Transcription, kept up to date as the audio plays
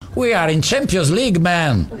We are in Champions League,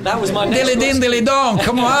 man. That was my next Dilly din, dilly dong,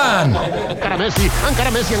 come on. Encara Messi,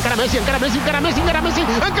 encara Messi, encara Messi, encara Messi, encara Messi, encara Messi,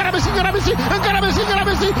 encara Messi, encara Messi, encara Messi, encara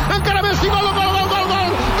Messi, encara Messi, gol, gol, gol, gol, gol,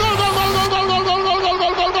 gol, gol, gol, gol, gol, gol, gol, gol,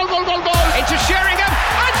 gol, gol, gol, gol, gol, gol. Into Sheringham,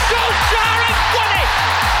 and Solskjaer has won it.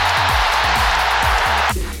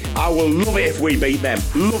 I will love it if we beat them.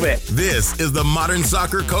 Love it. This is the Modern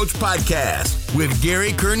Soccer Coach Podcast with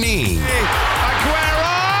Gary Curneen. Aguero!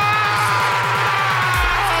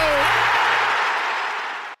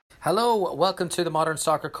 Hello, welcome to the Modern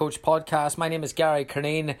Soccer Coach Podcast. My name is Gary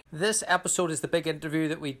Curneen. This episode is the big interview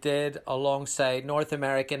that we did alongside North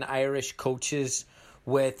American Irish coaches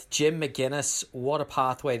with Jim McGuinness. What a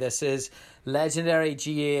pathway this is. Legendary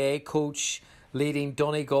GAA coach leading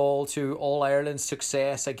Donegal to All-Ireland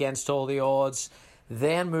success against all the odds.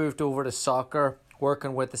 Then moved over to soccer,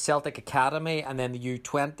 working with the Celtic Academy and then the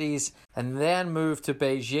U20s. And then moved to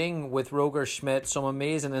Beijing with Roger Schmidt. Some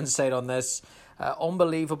amazing insight on this.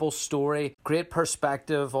 Unbelievable story, great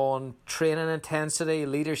perspective on training intensity,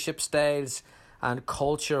 leadership styles and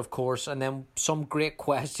culture, of course, and then some great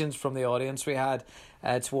questions from the audience we had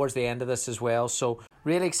towards the end of this as well. So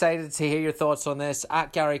really excited to hear your thoughts on this.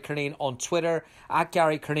 At Gary Curneen on Twitter, at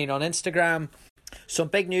Gary Curneen on Instagram. Some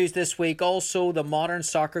big news this week also, the Modern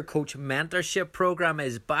Soccer Coach Mentorship Program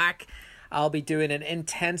is back. I'll be doing an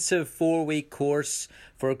intensive 4-week course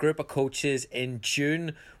for a group of coaches in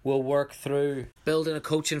June. We'll work through building a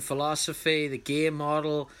coaching philosophy, the game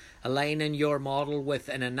model, aligning your model with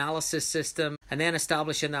an analysis system, and then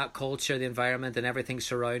establishing that culture, the environment, and everything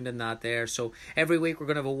surrounding that there. So every week we're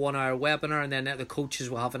going to have a 1-hour webinar, and then the coaches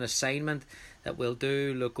will have an assignment that we'll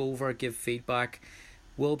do, look over, give feedback.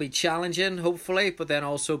 Will be challenging, hopefully, but then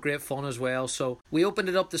also great fun as well. So we opened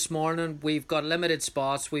it up this morning. We've got limited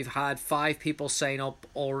spots. We've had 5 people sign up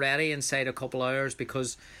already inside a couple hours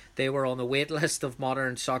because they were on the wait list of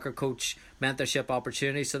Modern Soccer Coach Mentorship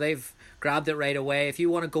Opportunity. So they've grabbed it right away. If you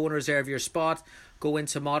want to go and reserve your spot, go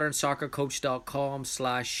into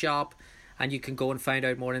modernsoccercoach.com/shop and you can go and find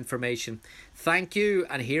out more information. Thank you,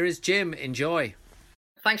 and here is Jim. Enjoy.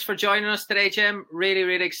 Thanks for joining us today, Jim. Really,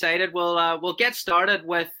 really excited. We'll get started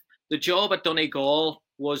with the job at Donegal.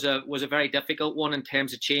 Was a very difficult one in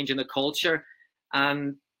terms of changing the culture,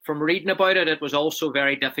 and from reading about it, it was also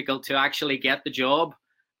very difficult to actually get the job.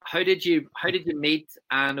 How did you meet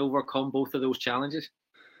and overcome both of those challenges?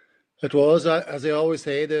 It was, as I always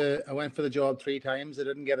say, I went for the job 3 times. I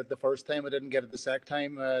didn't get it the first time. I didn't get it the second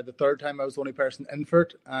time. The third time, I was the only person in for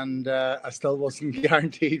it, and I still wasn't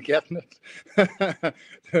guaranteed getting it.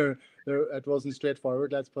 It wasn't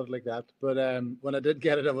straightforward, let's put it like that. But when I did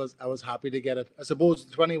get it, I was happy to get it. I suppose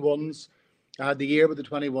the 21s, I had the year with the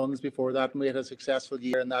 21s before that, and we had a successful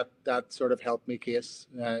year, and that sort of helped me case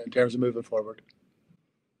in terms of moving forward.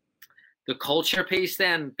 The culture piece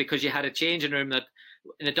then, because you had a changing room that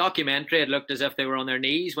in the documentary it looked as if they were on their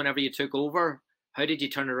knees whenever you took over. How did you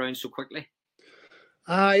turn it around so quickly?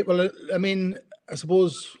 I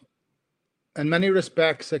suppose in many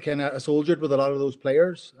respects I soldiered with a lot of those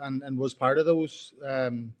players and was part of those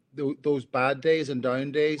bad days and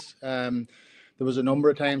down days. There was a number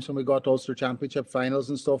of times when we got to Ulster Championship finals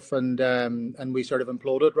and stuff, and we sort of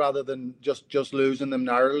imploded rather than just losing them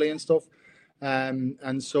narrowly and stuff.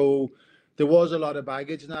 And so there was a lot of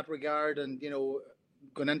baggage in that regard. And,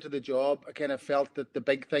 going into the job, I kind of felt that the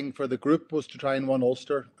big thing for the group was to try and win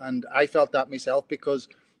Ulster. And I felt that myself, because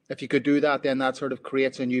if you could do that, then that sort of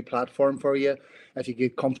creates a new platform for you. If you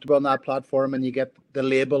get comfortable on that platform and you get the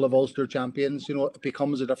label of Ulster champions, it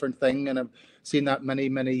becomes a different thing. And I've seen that many,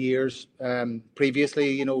 many years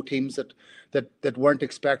previously, teams that weren't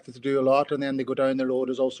expected to do a lot, and then they go down the road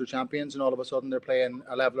as Ulster champions, and all of a sudden they're playing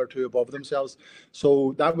a level or 2 above themselves.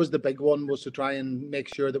 So that was the big one, was to try and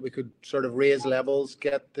make sure that we could sort of raise levels,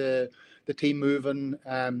 get the team moving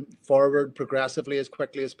forward progressively as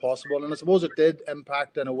quickly as possible. And I suppose it did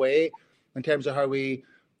impact in a way in terms of how we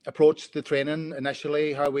approached the training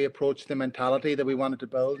initially, how we approached the mentality that we wanted to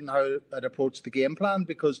build, and how it approached the game plan,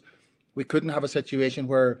 because we couldn't have a situation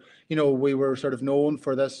where, we were sort of known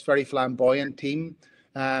for this very flamboyant team,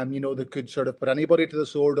 that could sort of put anybody to the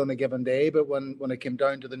sword on a given day. But when it came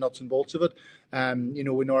down to the nuts and bolts of it,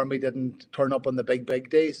 we normally didn't turn up on the big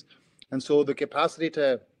days. And so the capacity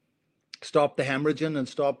to stop the hemorrhaging and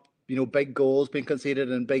stop, big goals being conceded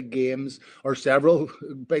in big games, or several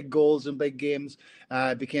big goals in big games,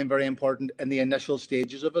 became very important in the initial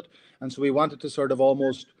stages of it. And so we wanted to sort of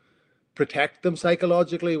almost protect them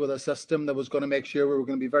psychologically with a system that was going to make sure we were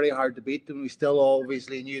going to be very hard to beat. And we still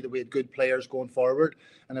obviously knew that we had good players going forward.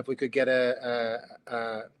 And if we could get a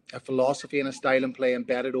philosophy and a style and play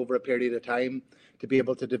embedded over a period of time to be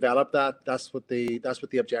able to develop that. That's what the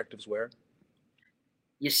objectives were.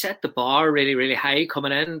 You set the bar really, really high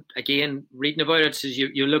coming in. Again, reading about it says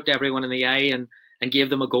you looked everyone in the eye and gave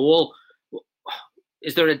them a goal.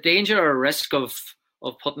 Is there a danger or a risk of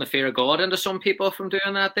putting the fear of God into some people from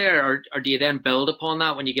doing that there? Or do you then build upon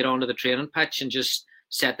that when you get onto the training pitch and just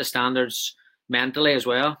set the standards mentally as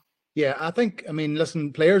well? Yeah, I mean,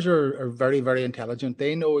 listen, players are very, very intelligent.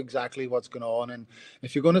 They know exactly what's going on. And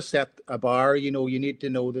if you're going to set a bar, you need to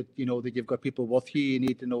know that, that you've got people with you. You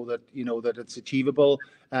need to know that, that it's achievable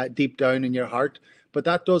deep down in your heart. But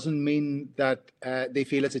that doesn't mean that they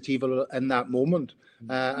feel it's achievable in that moment.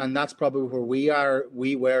 And that's probably where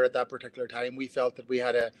we were at that particular time. We felt that we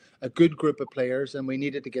had a good group of players and we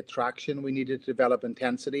needed to get traction. We needed to develop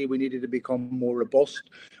intensity. We needed to become more robust.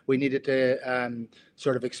 We needed to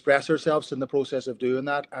sort of express ourselves in the process of doing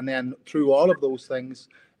that. And then through all of those things,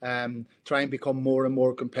 try and become more and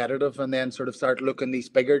more competitive, and then sort of start looking these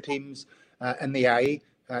bigger teams in the eye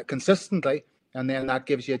consistently. And then that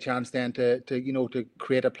gives you a chance then to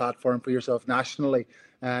create a platform for yourself nationally.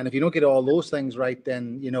 And if you don't get all those things right,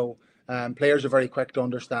 then, players are very quick to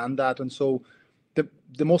understand that. And so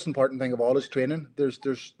the most important thing of all is training.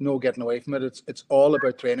 There's no getting away from it. It's all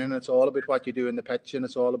about training. It's all about what you do in the pitch, and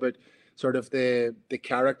it's all about sort of the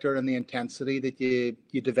character and the intensity that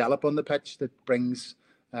you develop on the pitch that brings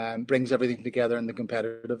everything together in the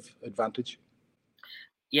competitive advantage.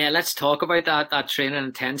 Yeah, let's talk about that training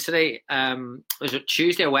intensity. Was it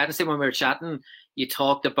Tuesday or Wednesday when we were chatting? You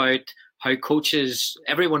talked about how coaches,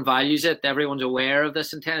 everyone values it, everyone's aware of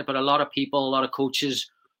this intensity, but a lot of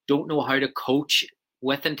coaches don't know how to coach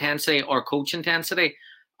with intensity or coach intensity.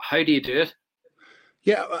 How do you do it?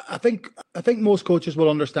 Yeah, I think most coaches will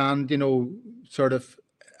understand, sort of.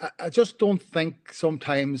 I just don't think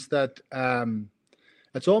sometimes that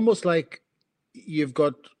it's almost like you've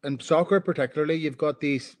got, in soccer particularly, you've got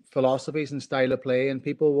these philosophies and style of play, and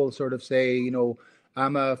people will sort of say,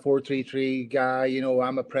 I'm a 4-3-3 guy,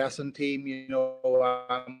 I'm a pressing team,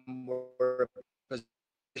 I'm more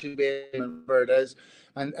position based, whatever it is,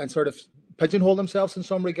 and sort of pigeonhole themselves in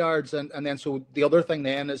some regards. And then so the other thing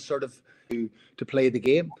then is sort of to play the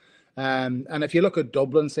game. And if you look at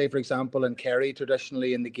Dublin, say, for example, and Kerry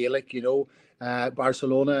traditionally in the Gaelic,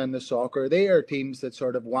 Barcelona in the soccer, they are teams that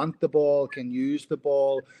sort of want the ball, can use the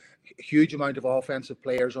ball, huge amount of offensive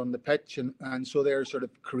players on the pitch. And so they're sort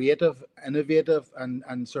of creative, innovative,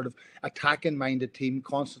 and sort of attacking-minded team,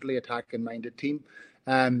 constantly attacking-minded team.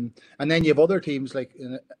 And then you have other teams like...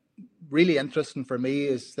 really interesting for me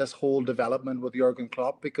is this whole development with Jurgen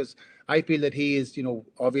Klopp, because I feel that he is,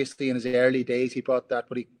 obviously in his early days, he brought that,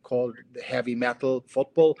 what he called the heavy metal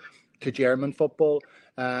football to German football.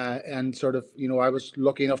 And sort of, I was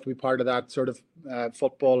lucky enough to be part of that sort of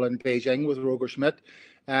football in Beijing with Roger Schmidt.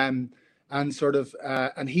 And sort of,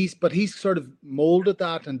 he's sort of molded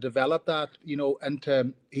that and developed that,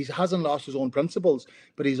 into, he hasn't lost his own principles,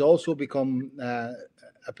 but he's also become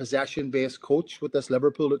a possession-based coach with this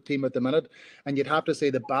Liverpool team at the minute. And you'd have to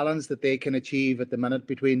say the balance that they can achieve at the minute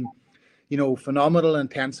between, phenomenal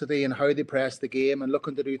intensity and how they press the game and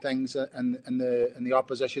looking to do things in the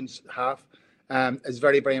opposition's half is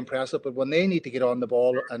very, very impressive. But when they need to get on the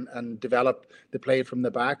ball and develop the play from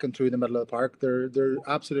the back and through the middle of the park, they're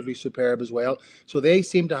absolutely superb as well. So they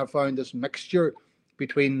seem to have found this mixture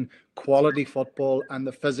between quality football and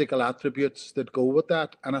the physical attributes that go with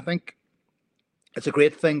that. And I think it's a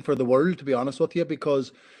great thing for the world, to be honest with you,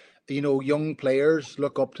 because, young players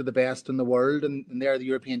look up to the best in the world, and they're the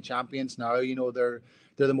European champions now. They're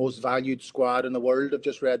the most valued squad in the world. I've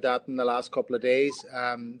just read that in the last couple of days,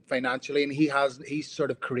 financially, and he's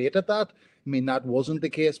sort of created that. I mean, that wasn't the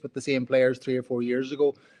case with the same players 3 or 4 years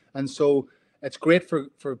ago. And so it's great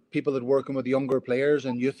for people that are working with younger players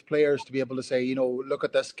and youth players to be able to say, look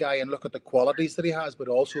at this guy and look at the qualities that he has, but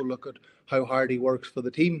also look at how hard he works for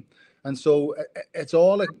the team. And so it's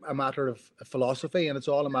all a matter of philosophy, and it's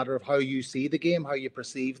all a matter of how you see the game, how you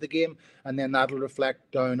perceive the game, and then that'll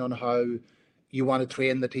reflect down on how you want to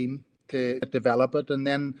train the team to develop it. And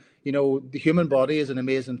then, the human body is an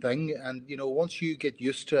amazing thing. And, once you get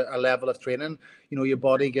used to a level of training, your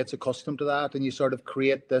body gets accustomed to that, and you sort of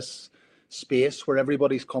create this space where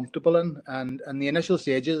everybody's comfortable in. And the initial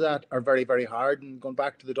stages of that are very, very hard. And going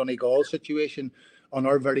back to the Donegal situation, on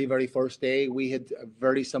our very, very first day, we had a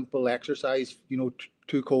very simple exercise,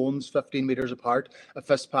 2 cones, 15 meters apart, a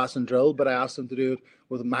fist pass and drill, but I asked them to do it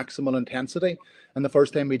with maximal intensity. And the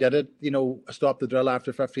first time we did it, I stopped the drill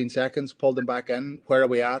after 15 seconds, pulled them back in. Where are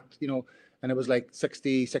we at? and it was like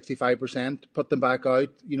 60-65%, put them back out,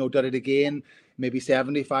 did it again, maybe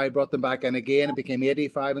 75, brought them back in again, it became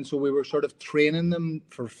 85. And so we were sort of training them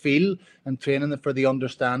for feel and training them for the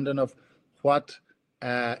understanding of what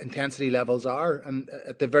intensity levels are. And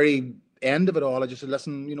at the very end of it all, I just said,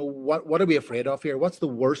 listen, what are we afraid of here? What's the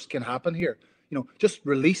worst can happen here? Just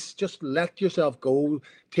release, just let yourself go,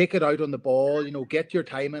 take it out on the ball, get your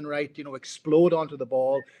timing right, explode onto the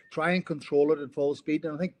ball, try and control it at full speed.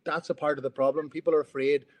 And I think that's a part of the problem. People are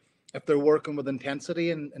afraid if they're working with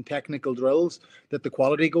intensity and technical drills that the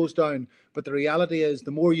quality goes down. But the reality is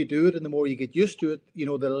the more you do it and the more you get used to it,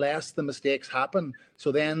 the less the mistakes happen.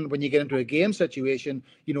 So then when you get into a game situation,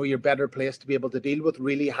 you're better placed to be able to deal with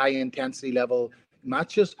really high intensity level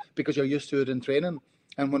matches because you're used to it in training.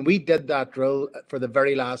 And when we did that drill for the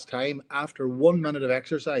very last time, after 1 minute of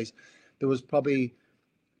exercise, there was probably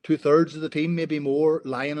 2/3 of the team, maybe more,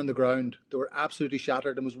 lying on the ground. They were absolutely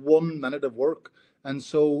shattered. It was 1 minute of work. And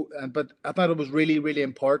so, but I thought it was really, really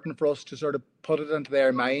important for us to sort of put it into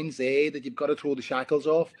their minds, that you've got to throw the shackles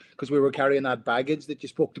off, because we were carrying that baggage that you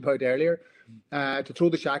spoke about earlier, to throw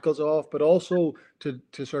the shackles off, but also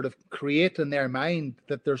to sort of create in their mind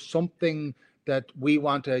that there's something that we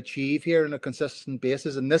want to achieve here on a consistent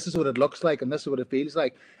basis. And this is what it looks like, and this is what it feels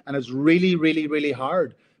like. And it's really, really, really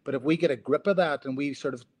hard. But if we get a grip of that and we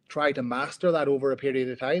sort of try to master that over a period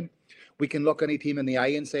of time, we can look any team in the eye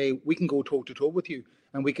and say, we can go toe-to-toe with you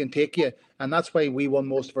and we can take you. And that's why we won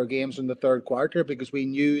most of our games in the third quarter, because we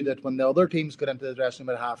knew that when the other teams got into the dressing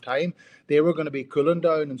room at half-time, they were going to be cooling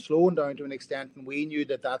down and slowing down to an extent. And we knew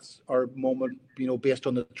that that's our moment, based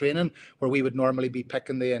on the training, where we would normally be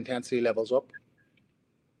picking the intensity levels up.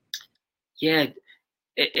 Yeah.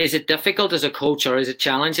 Is it difficult as a coach, or is it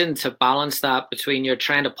challenging to balance that between you're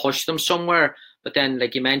trying to push them somewhere, but then,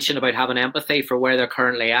 like you mentioned, about having empathy for where they're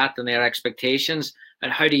currently at and their expectations,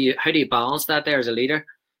 and how do you balance that there as a leader?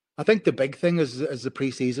 I think the big thing is the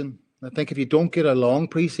pre-season. I think if you don't get a long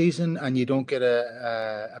pre-season and you don't get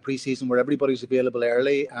a pre-season where everybody's available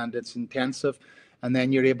early and it's intensive, and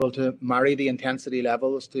then you're able to marry the intensity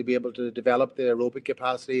levels to be able to develop the aerobic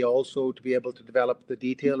capacity, also to be able to develop the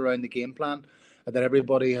detail around the game plan, that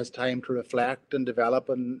everybody has time to reflect and develop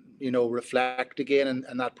and, reflect again.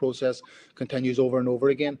 And that process continues over and over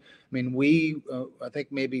again. I mean, I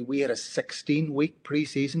think maybe we had a 16-week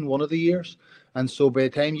pre-season one of the years. And so by the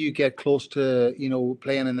time you get close to,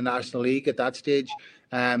 playing in the National League at that stage,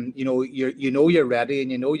 you're ready,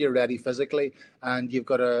 and you're ready physically, and you've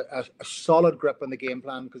got a solid grip on the game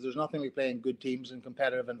plan, because there's nothing like playing good teams in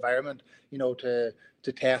competitive environment, to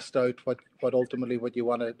test out what ultimately what you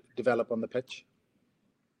want to develop on the pitch.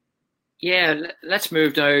 Yeah, let's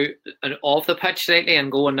move now off the pitch slightly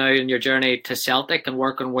and going now in your journey to Celtic and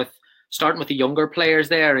starting with the younger players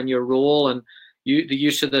there and your role and the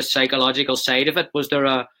use of the psychological side of it. Was there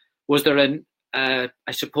a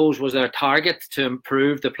target to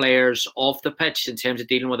improve the players off the pitch in terms of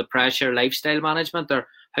dealing with the pressure, lifestyle management, or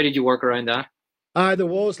how did you work around that? There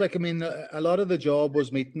was, a lot of the job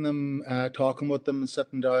was meeting them, talking with them,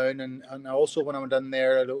 sitting down, and also when I went in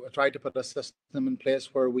there, I tried to put a system in place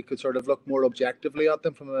where we could sort of look more objectively at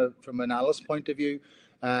them from an analyst point of view,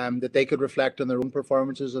 that they could reflect on their own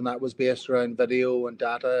performances, and that was based around video and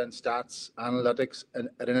data and stats, analytics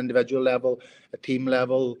at an individual level, a team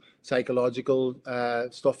level, psychological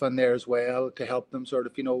stuff in there as well, to help them sort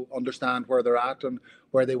of, understand where they're at and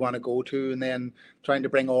where they want to go to, and then trying to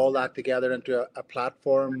bring all that together into a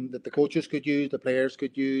platform that the coaches could use, the players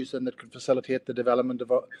could use, and that could facilitate the development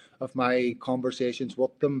of my conversations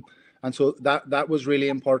with them. And so that was really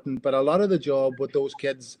important. But a lot of the job with those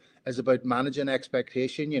kids is about managing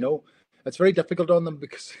expectation. It's very difficult on them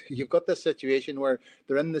because you've got this situation where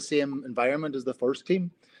they're in the same environment as the first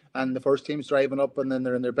team, and the first team's driving up, and then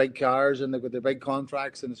they're in their big cars and they've got their big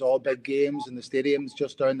contracts, and it's all big games, and the stadium's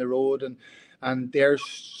just down the road, and they're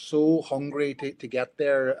so hungry to get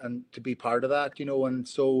there and to be part of that, and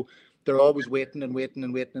so they're always waiting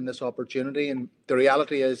in this opportunity. And the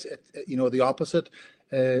reality is, the opposite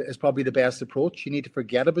is probably the best approach. You need to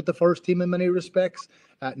forget about the first team in many respects,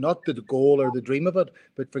 not the goal or the dream of it,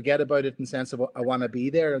 but forget about it in the sense of I want to be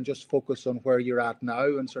there, and just focus on where you're at now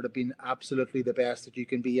and sort of being absolutely the best that you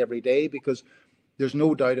can be every day, because there's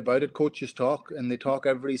no doubt about it. Coaches talk, and they talk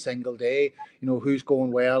every single day, who's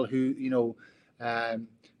going well,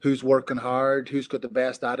 who's working hard, who's got the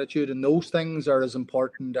best attitude, and those things are as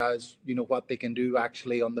important as, what they can do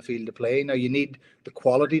actually on the field of play. Now, you need the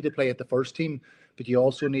quality to play at the first team, but you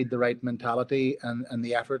also need the right mentality and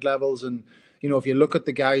the effort levels. And, if you look at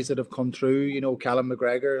the guys that have come through, Callum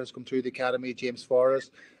McGregor has come through the academy, James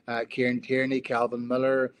Forrest, Kieran Tierney, Calvin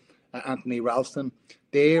Miller, Anthony Ralston.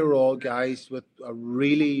 They are all guys with a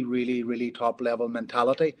really, really, really top level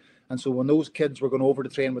mentality. And so when those kids were going over to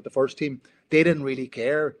train with the first team, they didn't really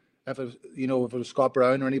care if it, if it was Scott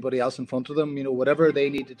Brown or anybody else in front of them. Whatever they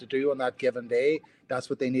needed to do on that given day, that's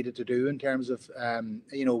what they needed to do in terms of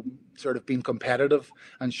sort of being competitive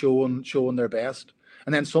and showing their best.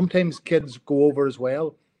 And then sometimes kids go over as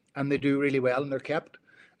well, and they do really well, and they're kept.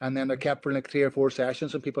 And then they're kept for like 3 or 4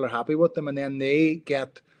 sessions, and people are happy with them. And then they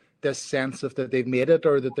get this sense of that they've made it,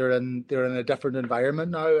 or that they're in a different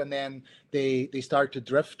environment now. And then they start to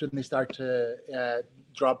drift, and they start to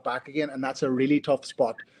drop back again. And that's a really tough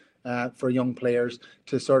spot for young players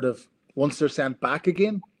to sort of, once they're sent back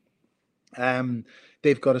again,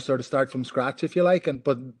 they've got to sort of start from scratch, if you like,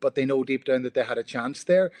 but they know deep down that they had a chance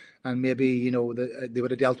there, and maybe they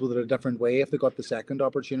would have dealt with it a different way if they got the second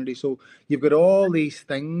opportunity. So you've got all these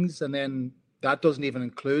things, and then that doesn't even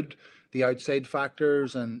include the outside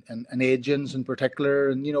factors and agents in particular,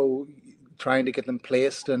 and trying to get them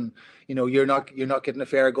placed, and you're not getting a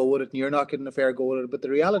fair go at it, and you're not getting a fair go at it. But the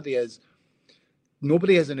reality is,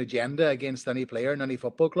 nobody has an agenda against any player in any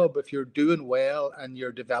football club. If you're doing well and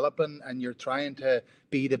you're developing and you're trying to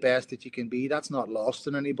be the best that you can be, that's not lost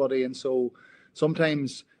on anybody. And so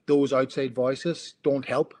sometimes those outside voices don't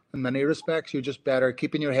help in many respects. You're just better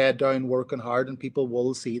keeping your head down, working hard, and people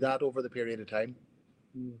will see that over the period of time.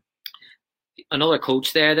 Another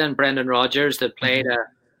coach there then, Brendan Rodgers, that played a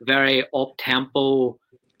very up-tempo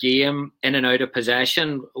game, in and out of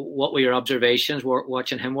possession. What were your observations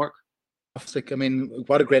watching him work? I mean,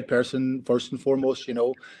 what a great person, first and foremost,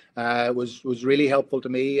 was really helpful to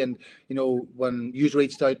me. And, when you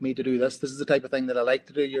reached out to me to do this is the type of thing that I like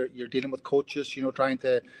to do. You're dealing with coaches, trying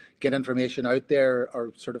to get information out there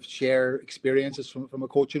or sort of share experiences from a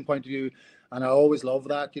coaching point of view. And I always love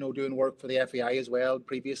that, doing work for the FAI as well.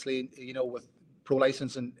 Previously, with pro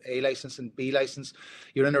license and A license and B license,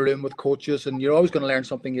 you're in a room with coaches, and you're always going to learn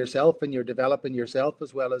something yourself, and you're developing yourself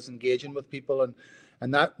as well as engaging with people.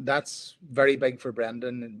 And that's very big for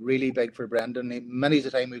Brendan, and really big for Brendan. Many of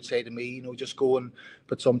the time he would say to me, just go and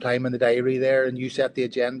put some time in the diary there, and you set the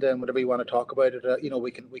agenda, and whatever you want to talk about it,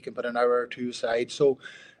 we can put an hour or two aside. So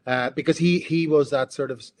because he was that sort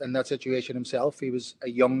of in that situation himself. He was a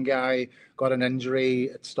young guy, got an injury,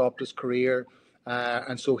 it stopped his career.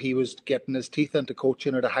 And so he was getting his teeth into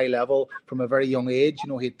coaching at a high level from a very young age.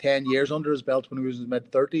 He had 10 years under his belt when he was in his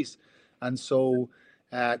mid-30s. And so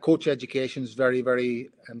coach education is very, very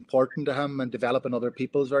important to him, and developing other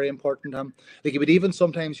people is very important to him. Like, he would even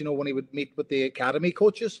sometimes, when he would meet with the academy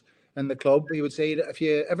coaches in the club, he would say, if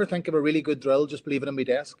you ever think of a really good drill, just leave it on my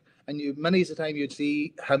desk. And many of the time you'd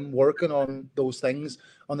see him working on those things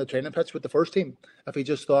on the training pitch with the first team. If he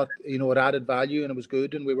just thought, it added value and it was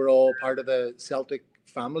good, and we were all part of the Celtic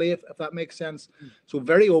family, if that makes sense. So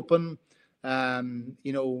very open,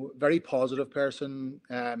 very positive person,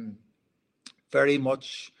 very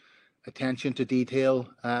much attention to detail.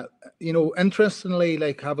 Interestingly,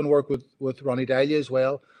 like having worked with Ronnie Deila as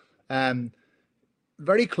well,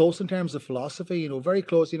 very close in terms of philosophy, very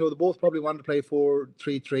close. They both probably wanted to play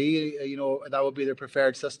 4-3-3, that would be their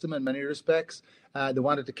preferred system in many respects. They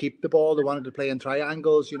wanted to keep the ball. They wanted to play in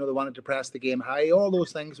triangles. They wanted to press the game high. All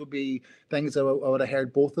those things would be things that I would have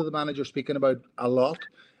heard both of the managers speaking about a lot.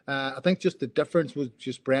 I think just the difference was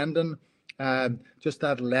just Brendan, just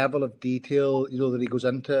that level of detail, that he goes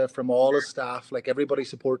into from all his staff, like everybody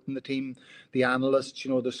supporting the team, the analysts,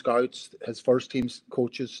 the scouts, his first team's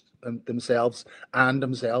coaches themselves, and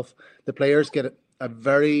himself. The players get a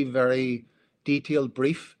very, very detailed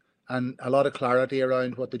brief and a lot of clarity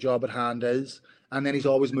around what the job at hand is. And then he's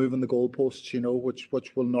always moving the goalposts,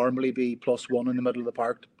 which will normally be +1 in the middle of the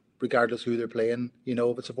park, regardless who they're playing.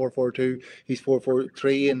 If it's a 4-4-2, he's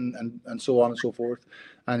 4-4-3 and so on and so forth.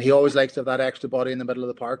 And he always likes to have that extra body in the middle of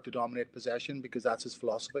the park to dominate possession, because that's his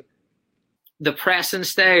philosophy. The pressing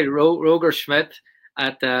style, Roger Schmidt,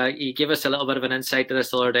 he gave us a little bit of an insight to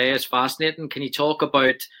this the other day. It's fascinating. Can you talk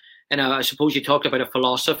about, I suppose you talked about a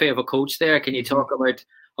philosophy of a coach there. Can you talk about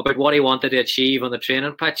what he wanted to achieve on the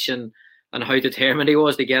training pitch and how determined he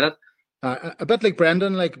was to get it? A bit like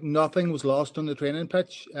Brendan, like nothing was lost on the training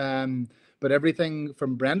pitch, but everything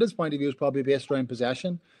from Brendan's point of view is probably based around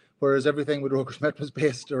possession, whereas everything with Roger Schmidt was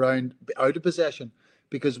based around out of possession,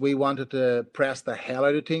 because we wanted to press the hell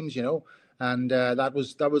out of teams, and that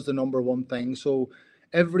was the number one thing. So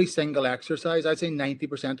every single exercise, I'd say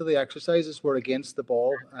 90% of the exercises were against the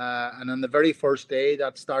ball, and on the very first day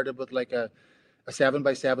that started with like a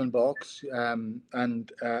 7x7 box,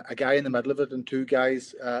 and a guy in the middle of it and 2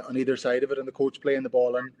 guys on either side of it, and the coach playing the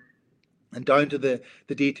ball in, and down to the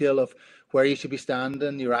detail of where you should be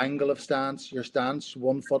standing, your angle of stance, your stance,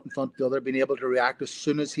 one foot in front of the other, being able to react as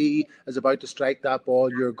soon as he is about to strike that ball,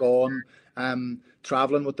 you're gone.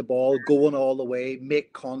 Traveling with the ball, going all the way,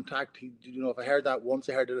 make contact. If I heard that once,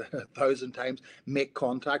 I heard it 1,000 times. Make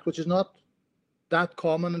contact, which is not that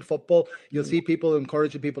common in football. You'll see people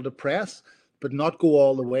encouraging people to press, but not go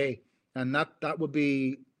all the way, and that would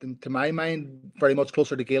be, to my mind, very much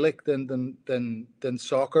closer to Gaelic than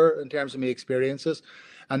soccer in terms of my experiences.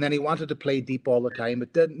 And then he wanted to play deep all the time.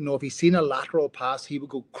 But didn't know if he seen a lateral pass, he would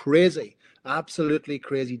go crazy, absolutely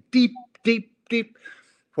crazy, deep.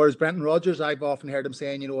 Whereas Brendan Rodgers, I've often heard him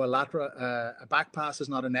saying, a back pass is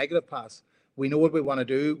not a negative pass. We know what we want to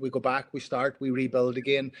do. We go back, we start, we rebuild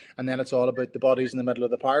again, and then it's all about the bodies in the middle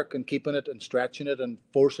of the park and keeping it and stretching it and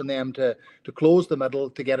forcing them to close the middle,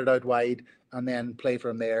 to get it out wide, and then play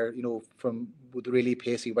from there. With the really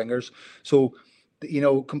pacey wingers. So,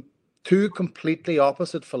 two completely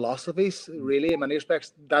opposite philosophies, really, in many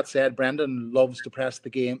respects. That said, Brendan loves to press the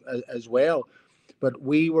game as well, but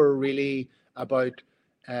we were really about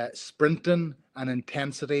sprinting and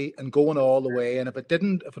intensity and going all the way. And if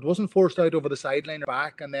it wasn't forced out over the sideline or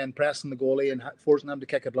back and then pressing the goalie and forcing them to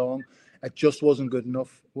kick it long, it just wasn't good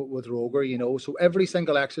enough with Roger. So every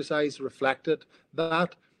single exercise reflected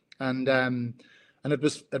that, and it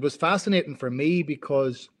was fascinating for me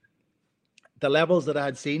because the levels that I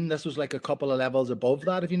had seen, this was like a couple of levels above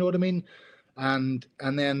that, if you know what I mean. And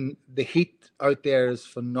then the heat out there is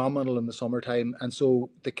phenomenal in the summertime, and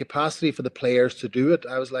so the capacity for the players to do it,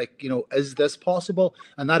 I was like, is this possible?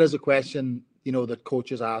 And that is a question that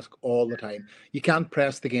coaches ask all the time. You can't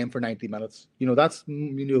press the game for 90 minutes. That's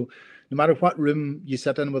no matter what room you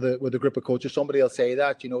sit in with a group of coaches, somebody will say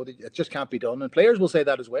that it just can't be done, and players will say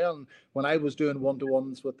that as well. And when I was doing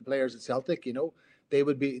one-to-ones with the players at Celtic, they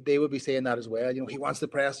would be saying that as well. He wants to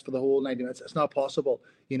press for the whole 90 minutes. It's not possible.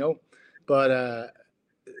 But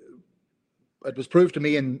it was proved to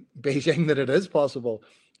me in Beijing that it is possible.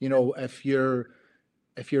 If you're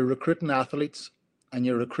recruiting athletes and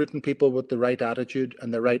you're recruiting people with the right attitude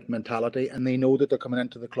and the right mentality, and they know that they're coming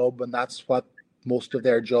into the club and that's what most of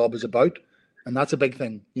their job is about, and that's a big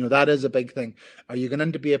thing. That is a big thing. Are you going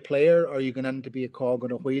in to be a player, or are you going in to be a cog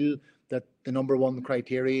on a wheel? That the number one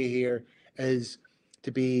criteria here is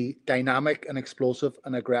to be dynamic and explosive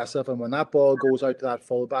and aggressive. And when that ball goes out to that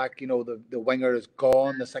fullback, the winger is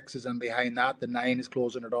gone, the 6 is in behind that, the 9 is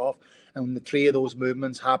closing it off. And when the 3 of those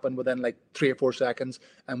movements happen within like 3 or 4 seconds,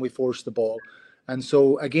 and we force the ball. And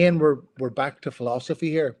so again, we're back to philosophy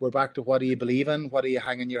here. We're back to, what do you believe in? What are you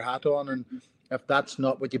hanging your hat on? And if that's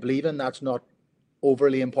not what you believe in, that's not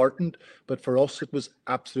overly important. But for us, it was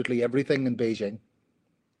absolutely everything in Beijing.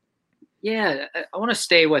 Yeah, I want to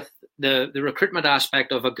stay with the recruitment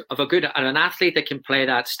aspect of an athlete that can play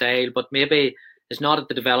that style, but maybe is not at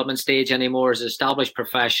the development stage anymore, is an established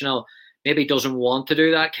professional, maybe doesn't want to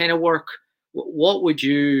do that kind of work. What would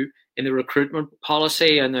you, in the recruitment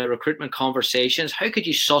policy and the recruitment conversations, how could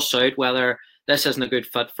you suss out whether this isn't a good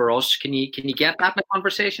fit for us? Can you get that in a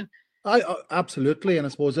conversation? Absolutely, and I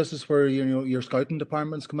suppose this is where your scouting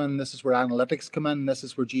departments come in. This is where analytics come in. This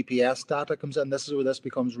is where GPS data comes in. This is where this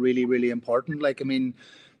becomes really, really important.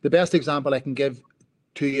 The best example I can give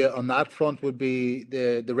to you on that front would be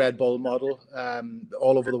the Red Bull model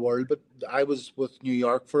all over the world. But I was with New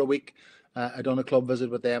York for a week. I done a club visit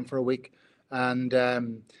with them for a week, and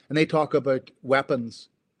they talk about weapons,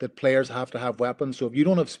 that players have to have weapons. So if you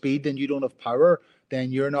don't have speed and you don't have power,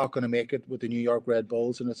 then you're not going to make it with the New York Red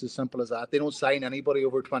Bulls. And it's as simple as that. They don't sign anybody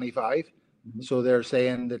over 25. Mm-hmm. So they're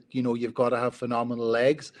saying that, you've got to have phenomenal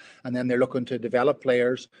legs. And then they're looking to develop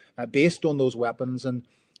players based on those weapons. And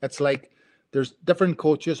it's like there's different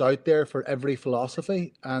coaches out there for every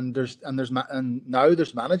philosophy. And now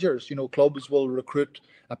there's managers. Clubs will recruit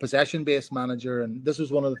a possession-based manager. And this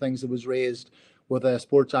was one of the things that was raised with a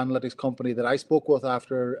sports analytics company that I spoke with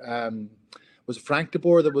after was Frank de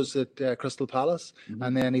Boer that was at Crystal Palace,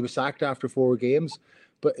 and then he was sacked after 4 games.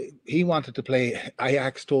 But he wanted to play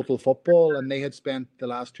Ajax total football, and they had spent the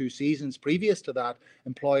last 2 seasons previous to that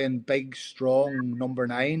employing big, strong number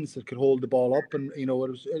 9s that could hold the ball up. And it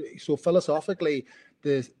was so philosophically,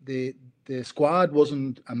 the squad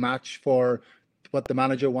wasn't a match for what the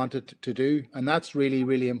manager wanted to do, and that's really,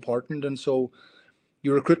 really important. And so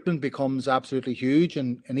your recruitment becomes absolutely huge.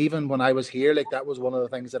 And even when I was here, that was one of the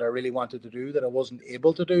things that I really wanted to do that I wasn't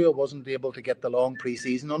able to do. I wasn't able to get the long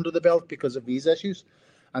pre-season under the belt because of visa issues.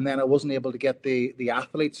 And then I wasn't able to get the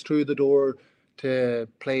athletes through the door to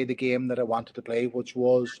play the game that I wanted to play, which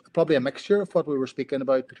was probably a mixture of what we were speaking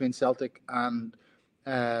about between Celtic and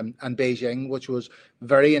Beijing, which was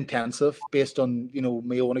very intensive based on,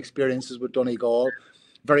 my own experiences with Donegal.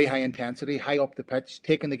 very high intensity, high up the pitch,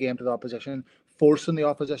 taking the game to the opposition, forcing the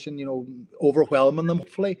opposition, overwhelming them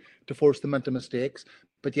hopefully to force them into mistakes.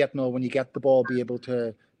 But yet, no, when you get the ball, be able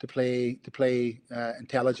to play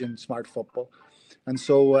intelligent, smart football. And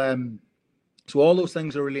so all those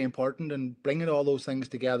things are really important, and bringing all those things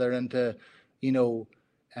together into,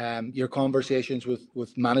 your conversations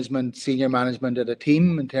with management, senior management at a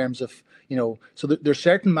team in terms of, so there's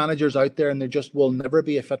certain managers out there and they just will never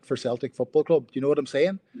be a fit for Celtic Football Club. Do you know what I'm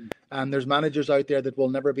saying? And there's managers out there that will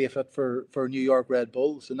never be a fit for New York Red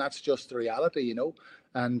Bulls, and that's just the reality,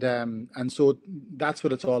 And so that's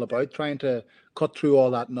what it's all about, trying to cut through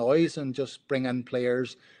all that noise and just bring in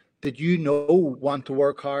players that want to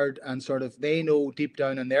work hard, and sort of they know deep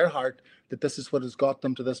down in their heart that this is what has got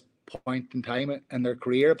them to this point in time in their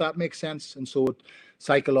career, if that makes sense. And so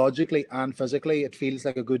psychologically and physically, it feels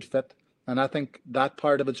like a good fit. And I think that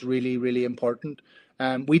part of it's really, really important.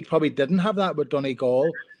 We probably didn't have that with Donegal.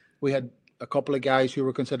 We had a couple of guys who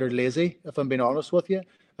were considered lazy, if I'm being honest with you.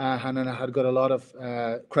 And I had got a lot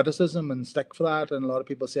of criticism and stick for that. And a lot of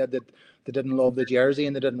people said that they didn't love the jersey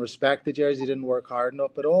and they didn't respect the jersey, didn't work hard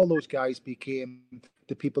enough. But all those guys became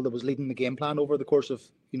the people that was leading the game plan over the course of,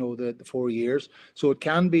 the 4 years. So it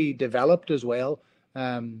can be developed as well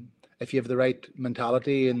if you have the right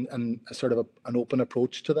mentality and a sort of an open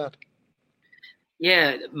approach to that.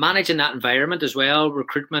 Yeah, managing that environment as well.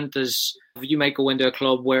 Recruitment is, you might go into a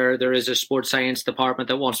club where there is a sports science department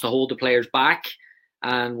that wants to hold the players back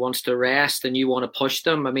and wants to rest, and you want to push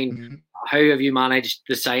them. I mean, How have you managed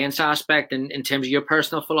the science aspect in terms of your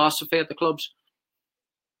personal philosophy at the clubs?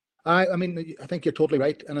 I think you're totally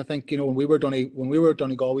right, and I think when we were at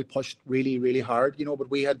Donegal, we pushed really, really hard.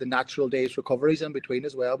 But we had the natural days recoveries in between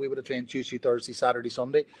as well. We would have trained Tuesday, Thursday, Saturday,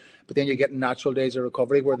 Sunday, but then you're getting natural days of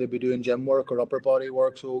recovery where they'd be doing gym work or upper body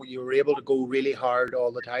work. So you were able to go really hard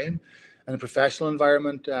all the time. In a professional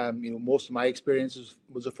environment, most of my experiences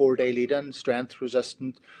was a 4-day lead-in: strength,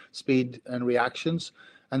 resistance, speed, and reactions.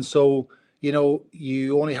 And so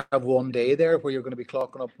you only have one day there where you're going to be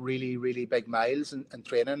clocking up really, really big miles and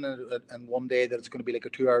training, and one day that it's going to be like a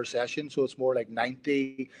 2-hour session. So it's more like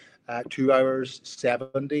 90, 2 hours,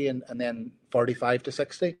 70, and then 45 to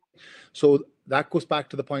 60. So that goes back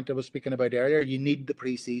to the point I was speaking about earlier. You need the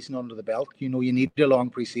pre-season under the belt. You need a long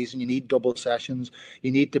pre-season. You need double sessions.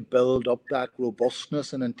 You need to build up that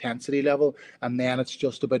robustness and intensity level. And then it's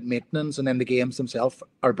just about maintenance. And then the games themselves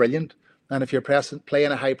are brilliant. And if you're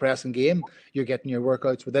playing a high-pressing game, you're getting your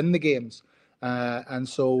workouts within the games. And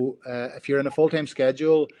so if you're in a full-time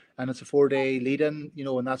schedule and it's a 4-day lead-in,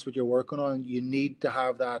 and that's what you're working on, you need to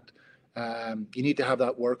have that. You need to have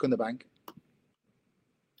that work in the bank.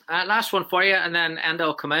 Last one for you, and then Enda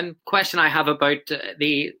will come in. Question I have about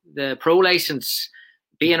the pro license,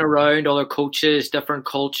 being around other coaches, different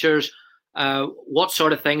cultures. What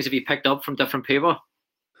sort of things have you picked up from different people?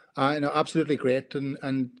 Absolutely great,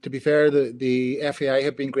 and to be fair, the FAI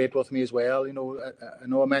have been great with me as well. I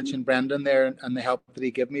know I mentioned Brendan there and the help that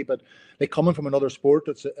he gave me, but coming from another sport,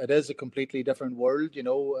 it is a completely different world.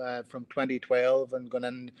 From 2012 and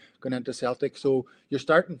going into Celtic, so you're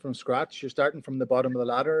starting from scratch. You're starting from the bottom of the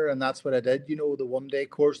ladder, and that's what I did. The 1-day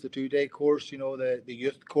course, the 2-day course, the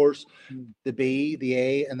youth course, the B, the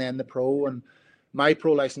A, and then the pro. And my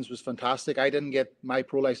pro license was fantastic. I didn't get my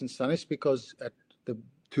pro license finished because the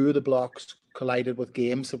 2 of the blocks collided with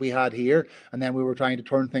games that we had here, and then we were trying to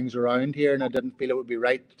turn things around here, and I didn't feel it would be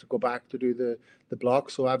right to go back to do the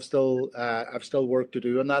blocks. So I've still work to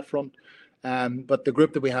do on that front. But the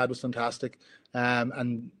group that we had was fantastic,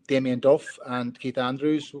 and Damien Duff and Keith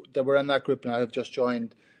Andrews, that were in that group, and I've just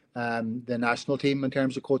joined the national team in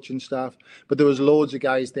terms of coaching staff. But there was loads of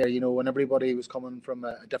guys there, and everybody was coming from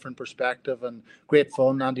a different perspective, and great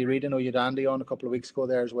fun. Andy Reid, I know you had Andy on a couple of weeks ago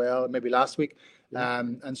there as well, maybe last week.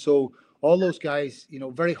 And so all those guys,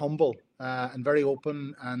 very humble and very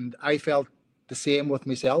open, and I felt the same with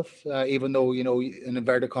myself, even though, in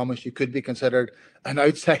inverted commas, you could be considered an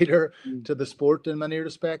outsider to the sport in many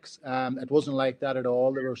respects. It wasn't like that at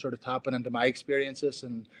all. They were sort of tapping into my experiences,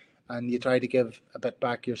 and you try to give a bit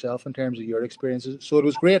back yourself in terms of your experiences. So it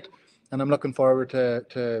was great, and I'm looking forward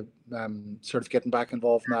to sort of getting back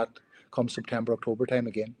involved in that come September, October time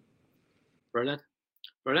again. Brilliant.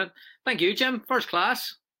 Thank you, Jim. First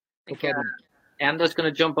class. No problem. Enda's going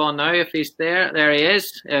to jump on now if he's there. There he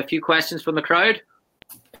is. A few questions from the crowd.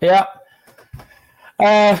 Yeah.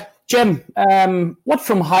 Jim, what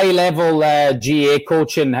from high-level GA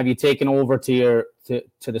coaching have you taken over to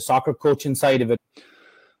the soccer coaching side of it?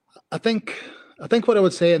 I think what I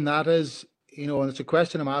would say in that is, and it's a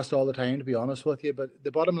question I'm asked all the time, to be honest with you, but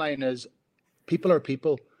the bottom line is people are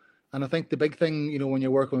people. And I think the big thing, when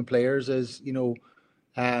you're working with players is,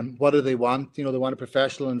 What do they want? They want a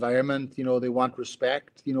professional environment. They want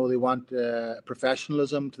respect. They want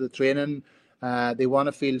professionalism to the training. They want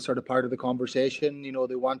to feel sort of part of the conversation.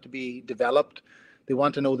 They want to be developed. They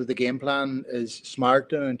want to know that the game plan is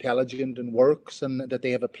smart and intelligent and works, and that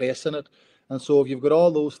they have a place in it. And so if you've got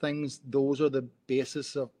all those things, those are the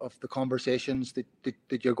basis of the conversations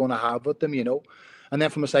that you're going to have with them, And then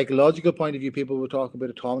from a psychological point of view, people will talk about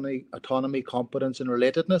autonomy, competence, and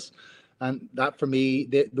relatedness. And that, for me,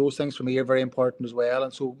 those things for me are very important as well.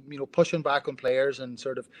 And so, pushing back on players and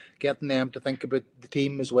sort of getting them to think about the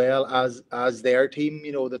team as well as their team,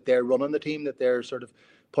 that they're running the team, that they're sort of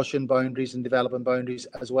pushing boundaries and developing boundaries,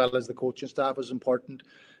 as well as the coaching staff, is important.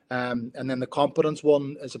 And then the competence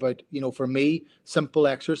one is about, for me, simple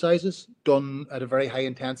exercises done at a very high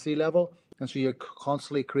intensity level. And so you're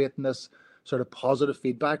constantly creating this sort of positive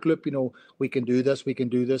feedback loop. We can do this, we can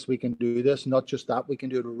do this, we can do this. Not just that, we can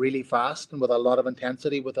do it really fast and with a lot of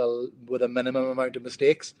intensity, with a minimum amount of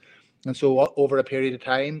mistakes. And so over a period of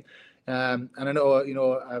time, and I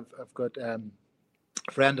know, I've got a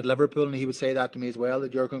friend at Liverpool, and he would say that to me as well,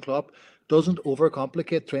 that Jurgen Klopp doesn't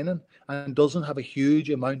overcomplicate training and doesn't have a huge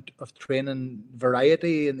amount of training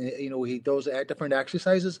variety. And, he does different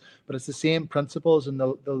exercises, but it's the same principles, and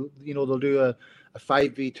they'll do a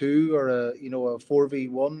 5v2 or a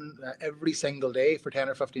 4v1 every single day for 10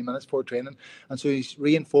 or 15 minutes before training. And so he's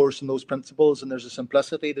reinforcing those principles, and there's a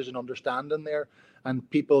simplicity, there's an understanding there, and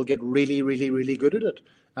people get really, really, really good at it.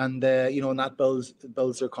 And and that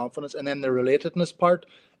builds their confidence. And then the relatedness part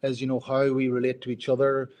is how we relate to each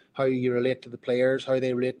other, how you relate to the players, how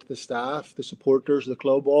they relate to the staff, the supporters, the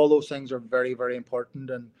club. All those things are very, very important.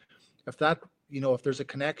 And if that, if there's a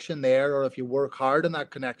connection there, or if you work hard in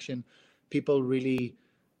that connection, people really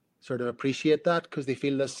sort of appreciate that, because they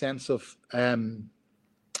feel this sense of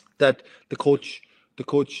that the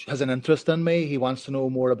coach has an interest in me. He wants to know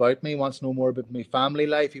more about me. He wants to know more about my family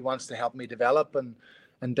life. He wants to help me develop and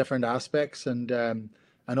in different aspects, and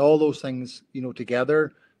all those things,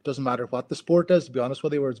 together. Doesn't matter what the sport is, to be honest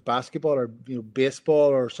with you, whether it's basketball or baseball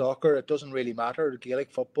or soccer, it doesn't really matter.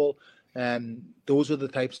 Gaelic football, those are the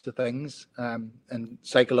types of things. And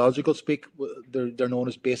psychological speak, they're known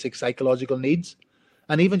as basic psychological needs.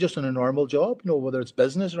 And even just in a normal job, whether it's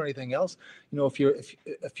business or anything else,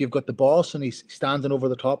 if you've got the boss and he's standing over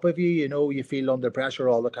the top of you, you feel under pressure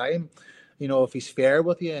all the time. If he's fair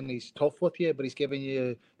with you and he's tough with you, but he's giving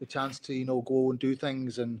you the chance to, go and do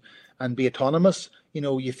things and be autonomous,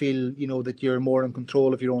 you feel, that you're more in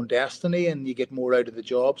control of your own destiny, and you get more out of the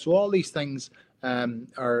job. So all these things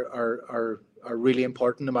are really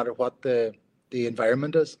important, no matter what the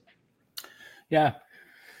environment is. Yeah.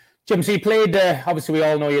 Jim, so you played, obviously we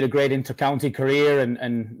all know you had a great inter-county career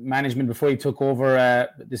and management before you took over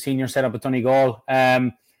the senior setup at Donegal.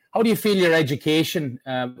 How do you feel your education,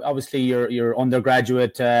 obviously your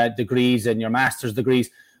undergraduate degrees and your master's degrees,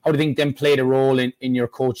 how do you think them played a role in your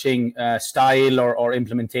coaching style or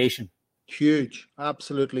implementation? Huge,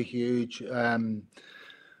 absolutely huge.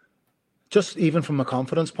 Just even from a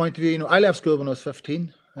confidence point of view, I left school when I was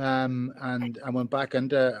 15, and I went back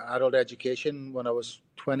into adult education when I was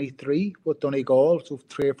 23 with Donegal, so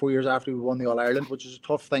 3 or 4 years after we won the All-Ireland, which is a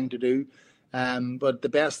tough thing to do, but the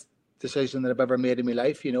best decision that I've ever made in my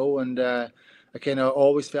life, and I kind of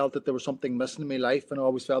always felt that there was something missing in my life, and I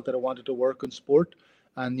always felt that I wanted to work in sport.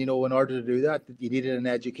 And, in order to do that, you needed an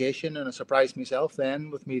education, and I surprised myself then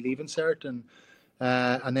with me leaving CERT,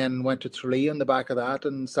 and then went to Tralee on the back of that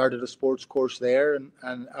and started a sports course there.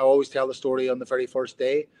 And I always tell the story on the very first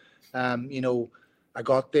day. I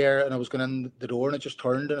got there and I was going in the door, and I just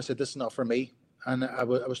turned and I said, this is not for me. And I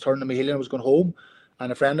was turning to my heel and I was going home.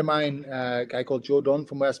 And a friend of mine, a guy called Joe Dunn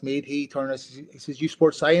from Westmeath, he turned and he says, you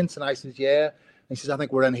sports science? And I said, yeah. And he says, I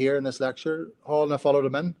think we're in here in this lecture hall. And I followed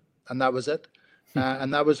him in, and that was it.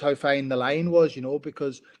 And that was how fine the line was,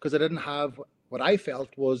 because I didn't have what I felt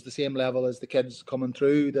was the same level as the kids coming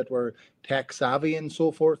through that were tech savvy and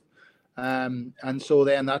so forth. And so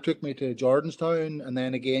then that took me to Jordanstown. And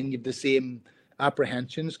then again, you have the same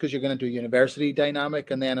apprehensions because you're going to do university dynamic.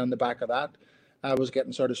 And then on the back of that, I was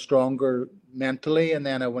getting sort of stronger mentally, and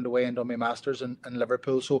then I went away and done my master's in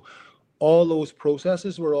Liverpool. So all those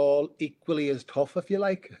processes were all equally as tough, if you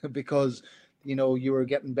like, because you were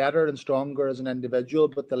getting better and stronger as an individual,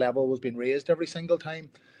 but the level was being raised every single time.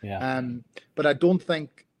 Yeah. But I don't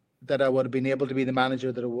think that I would have been able to be the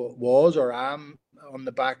manager that I was or am on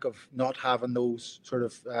the back of not having those sort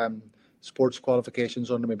of sports qualifications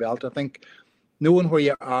under my belt. I think knowing where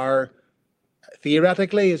you are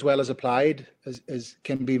theoretically as well as applied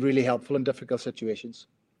can be really helpful in difficult situations.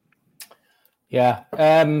 Yeah.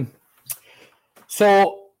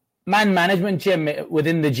 So Man management, Jim,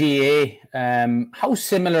 within the GAA, how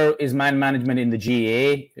similar is man management in the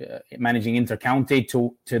GAA, managing inter-county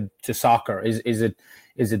to soccer? Is it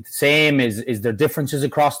the same? Is there differences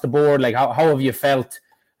across the board? Like how have you felt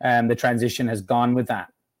the transition has gone with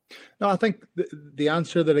that? No, I think the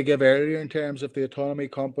answer that I gave earlier in terms of the autonomy,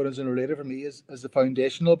 competence, and related for me is the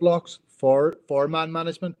foundational blocks for man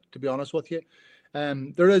management. To be honest with you,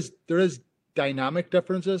 there is dynamic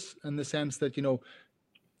differences in the sense that, you know,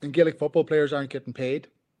 in Gaelic football, players aren't getting paid,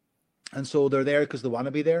 and so they're there because they want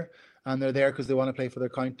to be there, and they're there because they want to play for their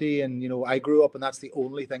county. And, you know, I grew up and that's the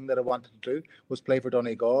only thing that I wanted to do was play for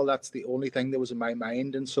Donegal. That's the only thing that was in my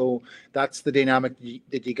mind. And so that's the dynamic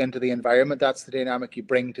that you get into the environment. That's the dynamic you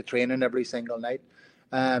bring to training every single night.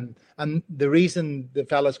 And the reason the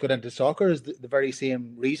fellas got into soccer is the very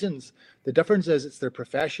same reasons. The difference is it's their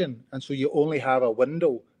profession. And so you only have a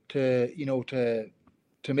window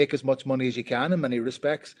to make as much money as you can in many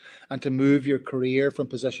respects, and to move your career from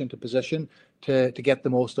position to position to get the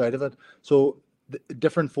most out of it. So the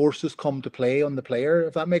different forces come to play on the player,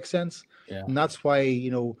 if that makes sense. Yeah. And that's why,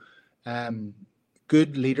 you know,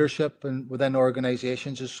 good leadership and within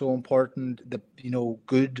organizations is so important.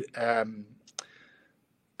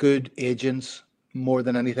 Good agents more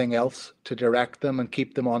than anything else to direct them and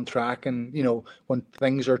keep them on track. And, you know, when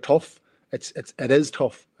things are tough, it is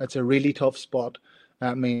tough. It's a really tough spot.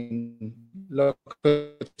 I mean, look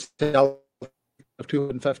at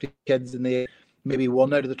 250 kids in the maybe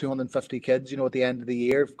one out of the 250 kids, you know, at the end of the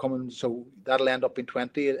year coming. So that'll end up in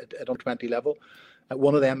 20 at under 20 level.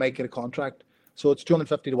 One of them might get a contract. So it's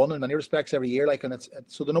 250 to 1 in many respects every year. Like, and it's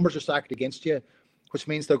so the numbers are stacked against you, which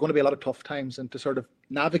means there are going to be a lot of tough times, and to sort of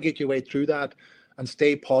navigate your way through that and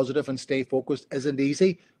stay positive and stay focused isn't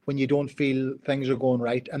easy when you don't feel things are going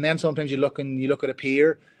right. And then sometimes you look at a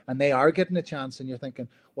peer and they are getting a chance, and you're thinking,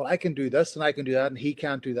 well, I can do this and I can do that and he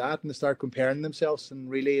can't do that, and they start comparing themselves, and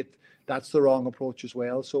really that's the wrong approach as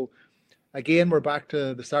well. So again, we're back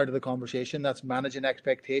to the start of the conversation. That's managing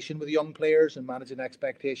expectation with young players and managing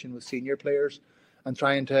expectation with senior players,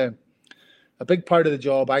 and a big part of the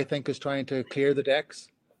job, I think, is trying to clear the decks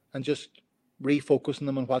and just refocusing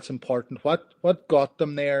them on what's important, what got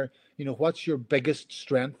them there, you know, what's your biggest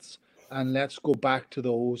strengths, and let's go back to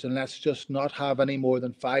those, and let's just not have any more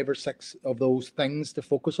than 5 or 6 of those things to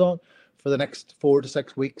focus on for the next 4 to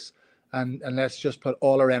 6 weeks, and let's just put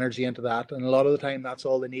all our energy into that. And a lot of the time that's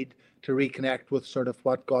all they need to reconnect with sort of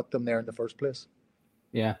what got them there in the first place.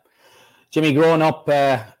 Yeah. Jimmy, growing up,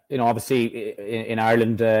 you know, obviously in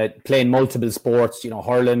Ireland, playing multiple sports, you know,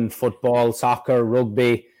 hurling, football, soccer,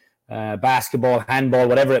 rugby, basketball, handball,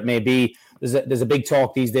 whatever it may be. There's a big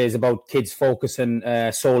talk these days about kids focusing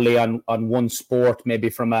solely on one sport, maybe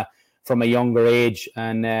from a younger age.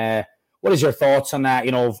 And what is your thoughts on that?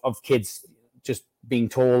 You know, of kids just being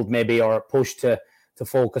told maybe or pushed to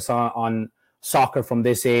focus on soccer from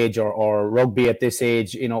this age or rugby at this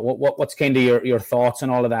age. You know, what's kind of your thoughts on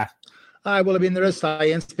all of that? Well, I mean, there is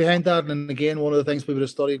science behind that. And again, one of the things we would have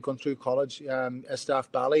studied going through college,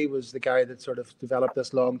 Estaf Bally was the guy that sort of developed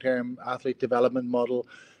this long-term athlete development model.